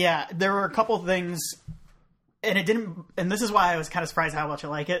 There were a couple things, and it didn't. And this is why I was kind of surprised how much I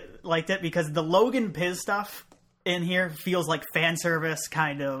liked it because the Logan Piz stuff in here feels like fan service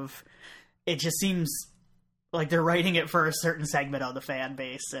kind of. It just seems like they're writing it for a certain segment of the fan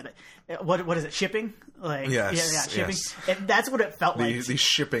base, and what is it? Shipping? Like shipping. Yes. And that's what it felt like. The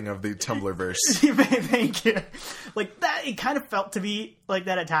shipping of the Tumblrverse. Thank you. Like that, it kind of felt to be like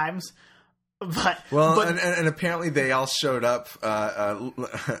that at times. And apparently they all showed up.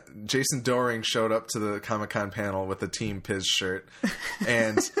 Jason Dohring showed up to the Comic-Con panel with a Team Piz shirt,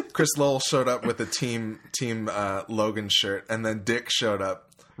 and Chris Lowell showed up with a Team Logan shirt, and then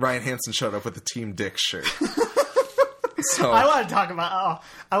Ryan Hansen showed up with a Team Dick shirt. So I want to talk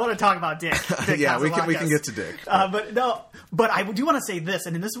about Dick. Yeah, we can get to Dick. But I do want to say this,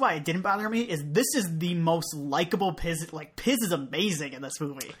 and this is why it didn't bother me, is this is the most likable Piz. Like, Piz is amazing in this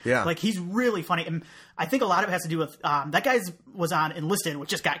movie. Yeah. Like, he's really funny. And I think a lot of it has to do with, that guy was on Enlisted, which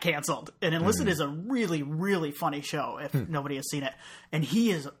just got canceled. And Enlisted is a really, really funny show, if nobody has seen it. And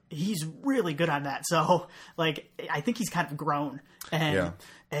he's really good on that. So, like, I think he's kind of grown. And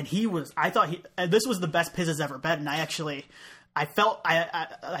this was the best Piz has ever been. And I felt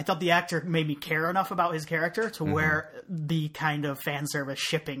the actor made me care enough about his character to where the kind of fan service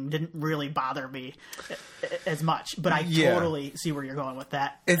shipping didn't really bother me as much. But I totally see where you're going with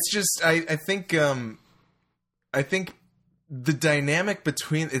that. It's just I think the dynamic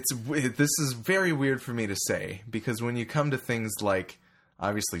between this is very weird for me to say because when you come to things like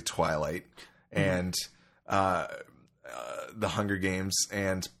obviously Twilight and the Hunger Games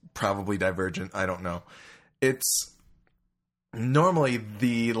and probably Divergent, I don't know. It's normally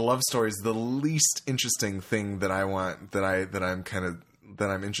the love story is the least interesting thing that I want that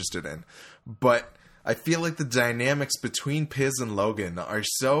I'm interested in. But I feel like the dynamics between Piz and Logan are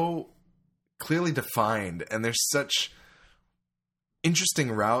so clearly defined and there's such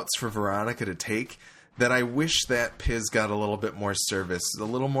interesting routes for Veronica to take that I wish that Piz got a little bit more service, a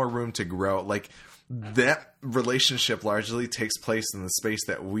little more room to grow. Like that relationship largely takes place in the space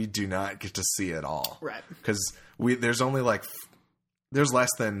that we do not get to see at all. Right. Because there's only there's less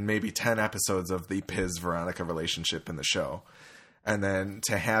than maybe 10 episodes of the Piz-Veronica relationship in the show. And then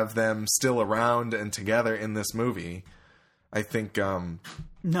to have them still around and together in this movie, I think... no,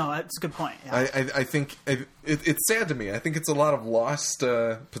 that's a good point. Yeah. I think it's sad to me. I think it's a lot of lost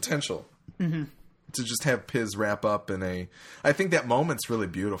potential to just have Piz wrap up in a... I think that moment's really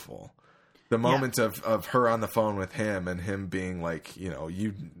beautiful. The moment of her on the phone with him and him being like,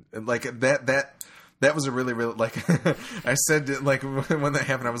 you like that was a really, really like I said like when that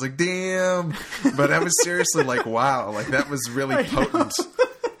happened, I was like, damn, but I was seriously like, wow, like that was really potent.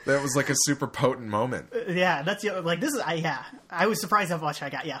 That was like a super potent moment. Yeah, that's like this is I was surprised how much I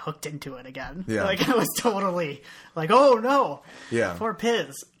got hooked into it again. Yeah, like I was totally like, oh no, poor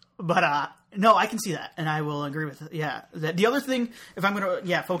Piz. But no, I can see that, and I will agree with it. Yeah, the other thing, if I'm going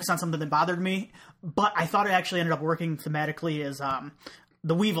to focus on something that bothered me, but I thought it actually ended up working thematically, is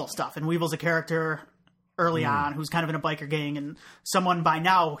the Weevil stuff. And Weevil's a character early on who's kind of in a biker gang, and someone by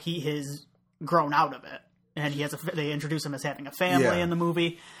now he has grown out of it, and they introduce him as having a family in the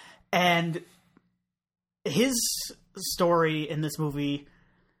movie, and his story in this movie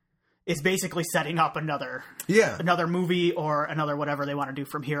is basically setting up another movie or another whatever they want to do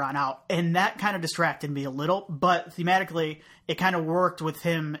from here on out. And that kind of distracted me a little, but thematically it kind of worked with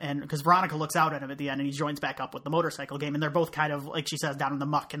him, and because Veronica looks out at him at the end and he joins back up with the motorcycle game, and they're both kind of, like she says, down in the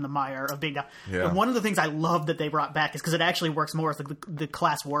muck and the mire of being down. Yeah. And one of the things I love that they brought back is because it actually works more with the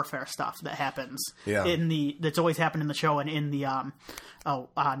class warfare stuff that happens that's always happened in the show and in the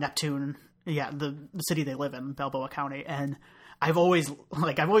Neptune, the city they live in, Balboa County. And I've always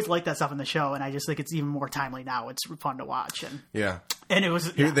liked that stuff in the show, and I just think it's even more timely now. It's fun to watch, and it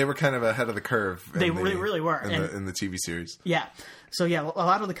was they were kind of ahead of the curve. They really were in the TV series. Yeah, so a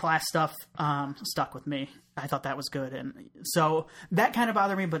lot of the class stuff stuck with me. I thought that was good, and so that kind of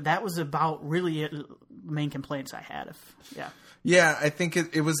bothered me. But that was about really the main complaints I had. I think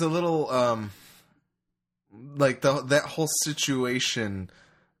it was a little like that whole situation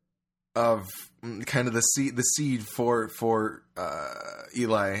of kind of the seed for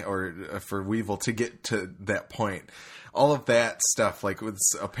Eli or for Weevil to get to that point. All of that stuff, like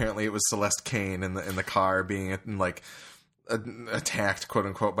apparently it was Celeste Kane in the car being like attacked, quote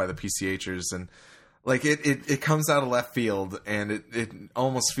unquote, by the PCHers, and like it comes out of left field, and it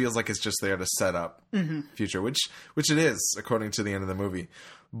almost feels like it's just there to set up future, which it is according to the end of the movie.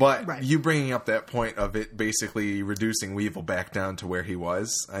 But you bringing up that point of it basically reducing Weevil back down to where he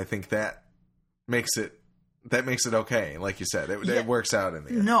was, I think that makes it okay. Like you said, it works out in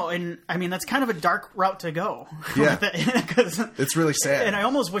the end. No, and I mean that's kind of a dark route to go. Yeah, because it's really sad. And I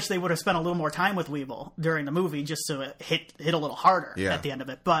almost wish they would have spent a little more time with Weevil during the movie, just so it hit a little harder at the end of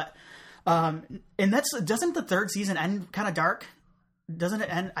it. But and doesn't the third season end kind of dark? Doesn't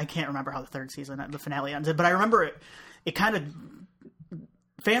it end? I can't remember how the third season, the finale ended, but I remember it kind of.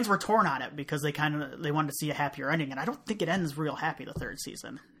 Fans were torn on it because they wanted to see a happier ending, and I don't think it ends real happy the third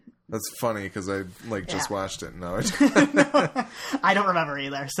season. That's funny because I just watched it. No, I don't remember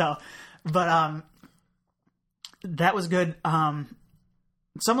either. So, but that was good. Some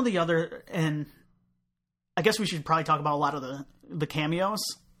of the other, and I guess we should probably talk about a lot of the cameos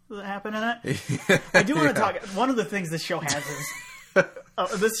that happen in it. I do want to talk. One of the things this show has is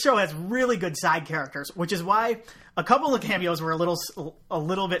this show has really good side characters, which is why a couple of cameos were a little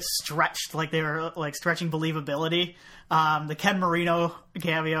bit stretched, like they were like stretching believability. The Ken Marino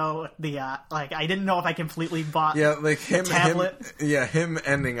cameo, I didn't know if I completely bought like him, tablet. Him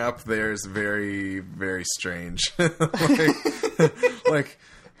ending up there is very, very strange. Vinny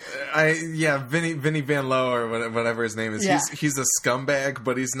Van Lowe or whatever his name is. Yeah. He's a scumbag,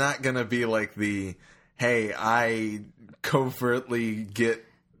 but he's not gonna be like hey, I covertly get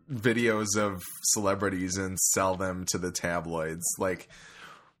videos of celebrities and sell them to the tabloids. Like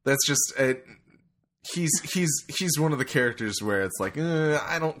that's just it. He's one of the characters where it's like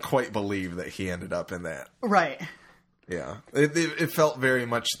I don't quite believe that he ended up in that. Right. Yeah. It felt very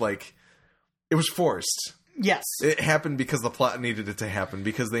much like it was forced. Yes. It happened because the plot needed it to happen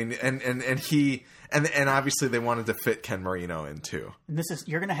because they and obviously they wanted to fit Ken Marino in too.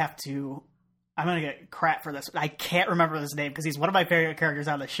 You're going to have to. I'm going to get crap for this. I can't remember his name because he's one of my favorite characters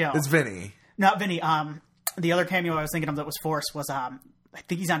on the show. It's Vinny. Not Vinny. The other cameo I was thinking of that was forced was I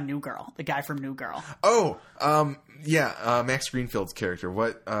think he's on New Girl, the guy from New Girl. Oh, Max Greenfield's character.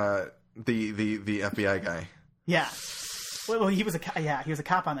 What? The FBI guy. Yeah. Well, he was a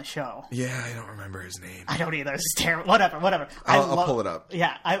cop on the show. Yeah, I don't remember his name. I don't either. This is terrible. Whatever. I'll pull it up.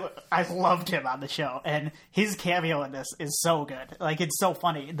 Yeah, I loved him on the show, and his cameo in this is so good. Like it's so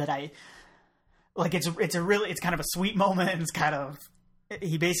funny that it's kind of a sweet moment. And it's kind of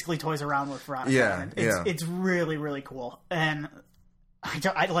he basically toys around with Veronica. Yeah, it's really really cool, and I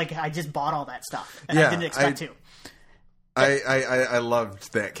just bought all that stuff, and I didn't expect to. I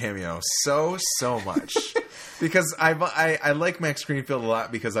loved that cameo so much because I like Max Greenfield a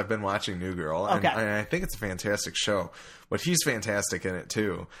lot because I've been watching New Girl and I think it's a fantastic show, but he's fantastic in it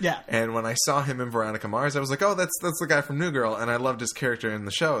too. Yeah. And when I saw him in Veronica Mars, I was like, oh, that's the guy from New Girl, and I loved his character in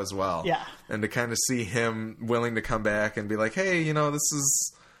the show as well. Yeah. And to kind of see him willing to come back and be like, hey, this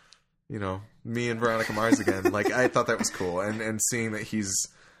is me and Veronica Mars again. Like I thought that was cool, and seeing that he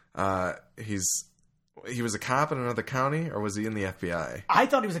was a cop in another county, or was he in the FBI? I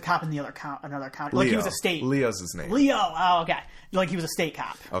thought he was a cop in another county. Like he was a state. Leo's his name. Leo. Oh, okay. Like he was a state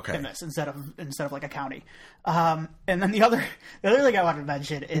cop. Okay. In this instead of like a county. And then the other thing I wanted to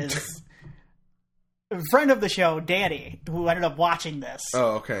mention is a friend of the show, Danny, who ended up watching this.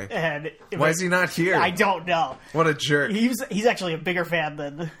 Oh, okay. And why is he not here? I don't know. What a jerk. He's actually a bigger fan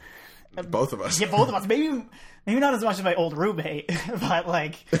than both of us. Yeah, both of us. Maybe not as much as my old roommate, but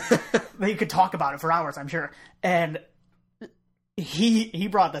like they could talk about it for hours, I'm sure. And he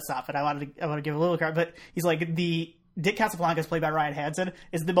brought this up, and I want to give a little credit, but he's like the Dick Casablancas, played by Ryan Hansen,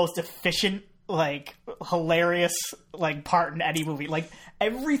 is the most efficient, like hilarious, like part in any movie. Like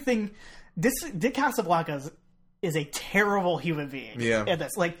everything, Dick Casablancas is a terrible human being. Yeah. In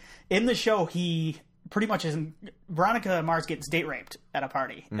this, like in the show, he pretty much Veronica Mars gets date raped at a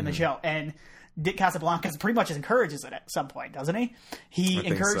party in the show, and Dick Casablancas pretty much encourages it at some point, doesn't he? He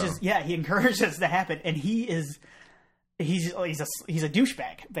encourages to happen, and he's a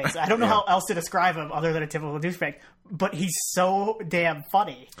douchebag. Basically, I don't know how else to describe him other than a typical douchebag, but he's so damn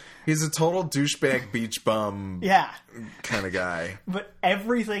funny. He's a total douchebag beach bum, kind of guy. But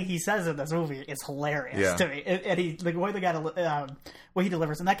everything he says in this movie is hilarious to me, and the way he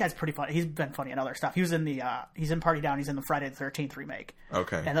delivers, and that guy's pretty funny. He's been funny in other stuff. He was in he's in Party Down. He's in the Friday the 13th remake.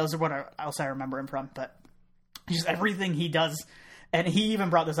 Okay, and those are what else I remember him from. But just everything he does, and he even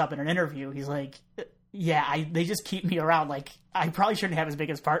brought this up in an interview. He's like, yeah, they just keep me around. Like, I probably shouldn't have his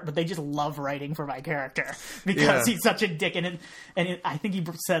biggest part, but they just love writing for my character because he's such a dick. And I think he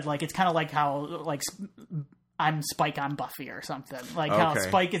said, like, it's kind of like how, like, I'm Spike on Buffy or something. Like how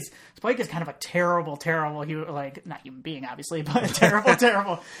Spike is kind of a terrible, like not human being obviously, but a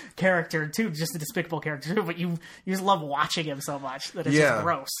terrible character too, just a despicable character too. But you just love watching him so much that it's just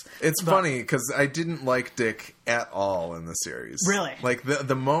gross. It's funny because I didn't like Dick at all in the series. Really, like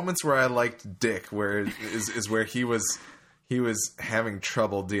the moments where I liked Dick, where is where he was having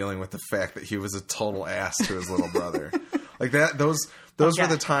trouble dealing with the fact that he was a total ass to his little brother. Like that, those were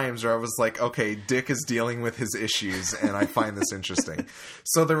the times where I was like, okay, Dick is dealing with his issues, and I find this interesting.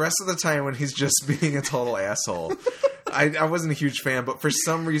 So the rest of the time when he's just being a total asshole, I wasn't a huge fan. But for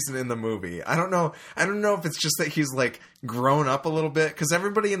some reason in the movie, I don't know if it's just that he's like grown up a little bit, because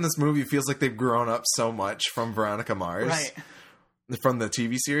everybody in this movie feels like they've grown up so much from Veronica Mars, right? From the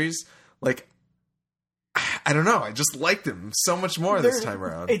TV series, like. I don't know. I just liked him so much more this time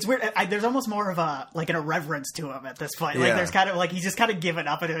around. It's weird. There's almost more of an irreverence to him at this point. Like there's kind of like he's just kind of given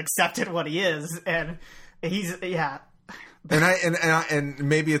up and accepted what he is, and he's And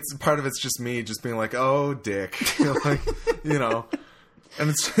maybe it's part of it's just me just being like, oh, Dick, like, you know.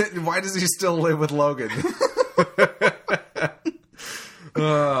 And it's why does he still live with Logan?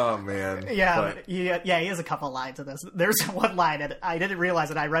 Oh man, he has a couple lines in this. There's one line, and I didn't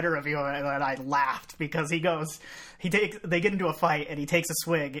realize it. I read a review of it, and I laughed because they get into a fight, and he takes a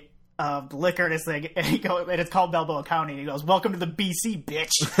swig of the liquor in his thing, and and it's called Balboa County, and he goes, "Welcome to the BC,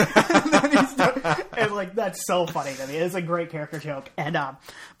 bitch." and like that's so funny to me. It's a great character joke, and but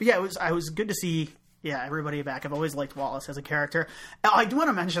yeah, it was good to see. Yeah, everybody back. I've always liked Wallace as a character. I do want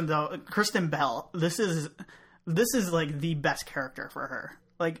to mention though, Kristen Bell. This is like the best character for her.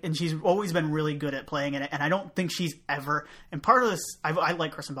 Like, and she's always been really good at playing it. And I don't think she's ever. And part of this, I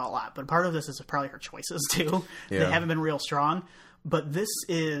like Kristen Bell a lot, but part of this is probably her choices too. Yeah. They haven't been real strong. But these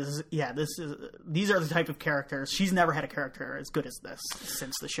are the type of characters. She's never had a character as good as this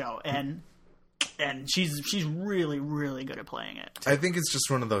since the show, and she's really, really good at playing it. I think it's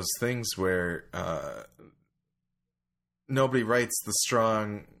just one of those things where nobody writes the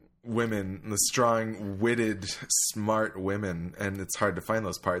strong women, the strong-witted, smart women, and it's hard to find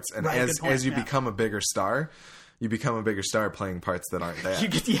those parts. And right, as you become a bigger star, you become a bigger star playing parts that aren't that. You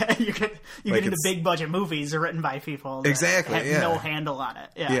get into big budget movies written by people that have no handle on it.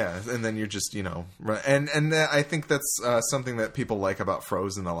 Yeah, and then you're just and I think that's something that people like about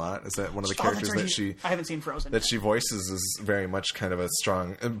Frozen a lot, is that one of the characters I haven't seen Frozen that she voices is very much kind of a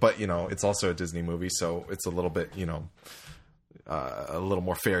strong, but it's also a Disney movie, so it's a little bit a little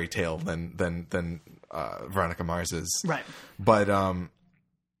more fairy tale than Veronica Mars is, right? But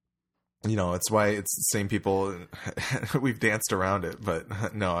it's why it's the same people. We've danced around it,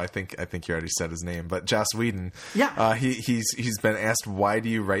 but no, I think you already said his name. But Joss Whedon, he's been asked, why do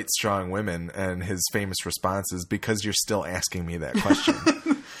you write strong women? And his famous response is, because you're still asking me that question.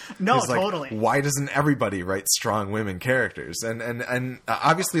 No, totally. Why doesn't everybody write strong women characters? And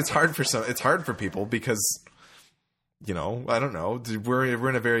obviously it's hard for people because, I don't know, we're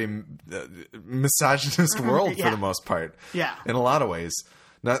in a very misogynist world for the most part. Yeah, in a lot of ways.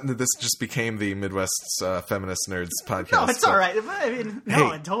 Not that this just became the Midwest's Feminist Nerds podcast. No, it's all right. I mean,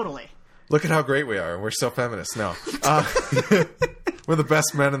 totally. Look at how great we are. We're so feminist. No. We're the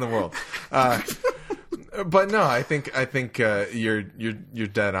best men in the world. But no, I think you're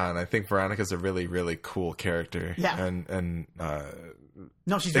dead on. I think Veronica's a really, really cool character. Yeah. And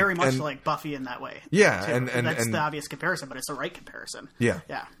no, she's very much like Buffy in that way. Yeah, too. And that's the obvious comparison, but it's the right comparison. Yeah.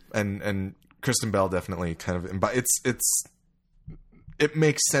 Yeah. And Kristen Bell definitely kind of it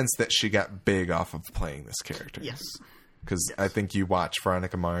makes sense that she got big off of playing this character. Yes. Because I think you watch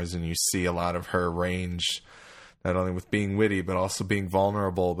Veronica Mars and you see a lot of her range, not only with being witty, but also being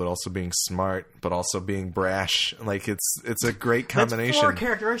vulnerable, but also being smart, but also being brash. Like, it's a great combination. That's 4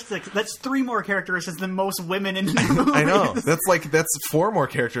 characteristics. That's 3 more characteristics than most women in the movie. I know. That's 4 more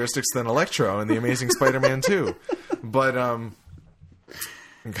characteristics than Electro in The Amazing Spider-Man 2. But,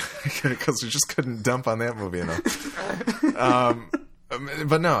 because we just couldn't dump on that movie enough.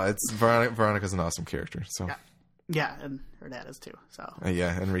 But no, Veronica's an awesome character. So yeah, and her dad is too. So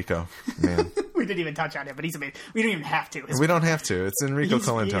Enrico, man. We didn't even touch on him, but he's amazing. We don't even have to. We don't have to. It's Enrico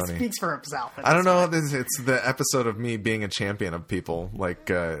Colantoni. He speaks for himself. I don't know. It's the episode of me being a champion of people like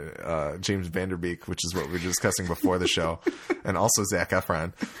James Vanderbeek, which is what we were discussing before the show, and also Zac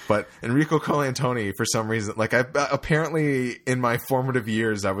Efron. But Enrico Colantoni, for some reason, like apparently in my formative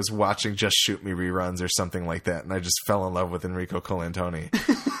years, I was watching Just Shoot Me reruns or something like that, and I just fell in love with Enrico Colantoni.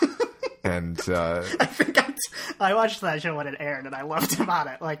 And I think I watched that show when it aired, and I loved him on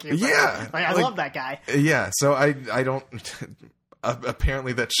it. I love that guy. Yeah, so I don't.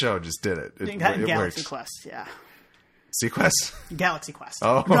 Apparently, that show just did it. It Galaxy worked. Quest, yeah. Sequest? Galaxy Quest.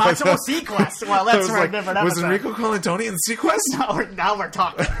 Oh, no, it's almost Sequest. Well, that's for a different episode. Was Enrico Colantoni in Sequest? Now we're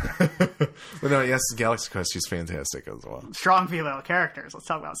talking. But no, yes, Galaxy Quest, she's fantastic as well. Strong female characters. Let's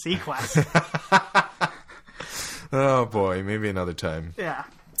talk about Sequest. Oh boy, maybe another time. Yeah.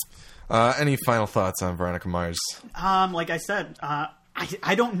 Any final thoughts on Veronica Mars? Like I said,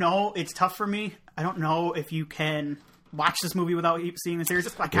 I don't know. It's tough for me. I don't know if you can watch this movie without seeing the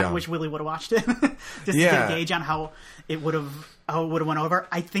series. I kind of wish Willie would have watched it just to get a gauge on how it would have went over.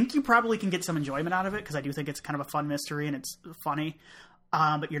 I think you probably can get some enjoyment out of it because I do think it's kind of a fun mystery and it's funny.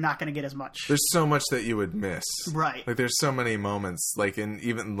 But you're not going to get as much. There's so much that you would miss, right? Like there's so many moments, like and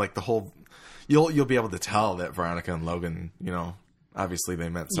even like the whole, you'll be able to tell that Veronica and Logan, you know, obviously they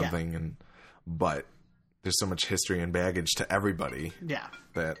meant something, but there's so much history and baggage to everybody. Yeah,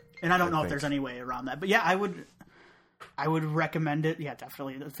 that and I don't know if there's any way around that, but yeah, I would recommend it. Yeah,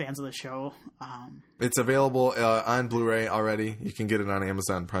 definitely. The fans of the show. It's available on Blu-ray already. You can get it on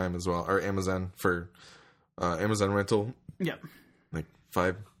Amazon Prime as well, or Amazon for Amazon rental. Yep. Like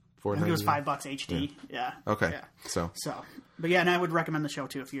 $4.99. I think it was $5 HD. Yeah. Okay. Yeah. So, but yeah, and I would recommend the show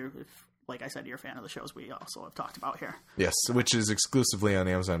too if like I said, you're a fan of the shows we also have talked about here. Yes, which is exclusively on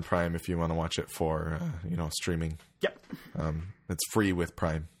Amazon Prime if you want to watch it for streaming. Yep. It's free with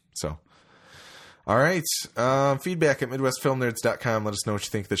Prime. So, all right. Feedback at MidwestFilmNerds.com. Let us know what you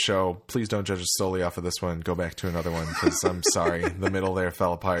think of the show. Please don't judge us solely off of this one. Go back to another one because I'm sorry, the middle there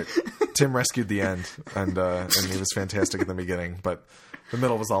fell apart. Tim rescued the end, and he was fantastic at the beginning, but the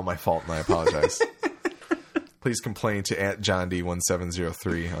middle was all my fault, and I apologize. Please complain to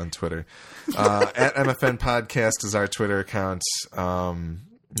 @JohnD1703 on Twitter. At MFN Podcast is our Twitter account. You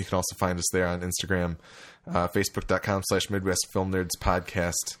can also find us there on Instagram,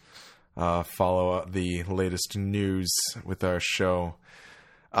 Facebook.com/MidwestFilmNerdsPodcast. Follow the latest news with our show.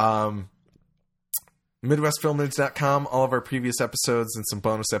 MidwestFilmNerds.com, all of our previous episodes and some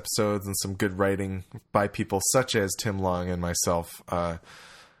bonus episodes and some good writing by people such as Tim Long and myself.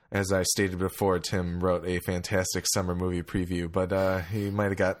 As I stated before, Tim wrote a fantastic summer movie preview, but he might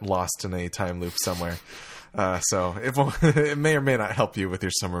have got lost in a time loop somewhere. So it may or may not help you with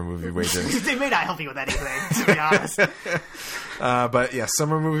your summer movie wager. They may not help you with anything, to be honest. But yeah,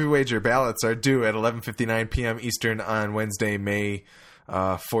 summer movie wager ballots are due at 11:59 p.m. Eastern on Wednesday, May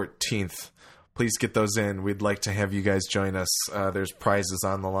 14th. Please get those in. We'd like to have you guys join us. There's prizes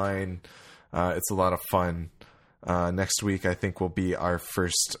on the line. It's a lot of fun. Next week, I think, will be our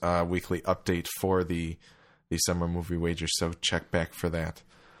first weekly update for the summer movie wager, so check back for that.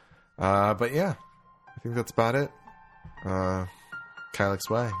 But yeah, I think that's about it. Kyle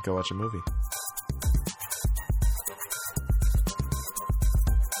XY, go watch a movie.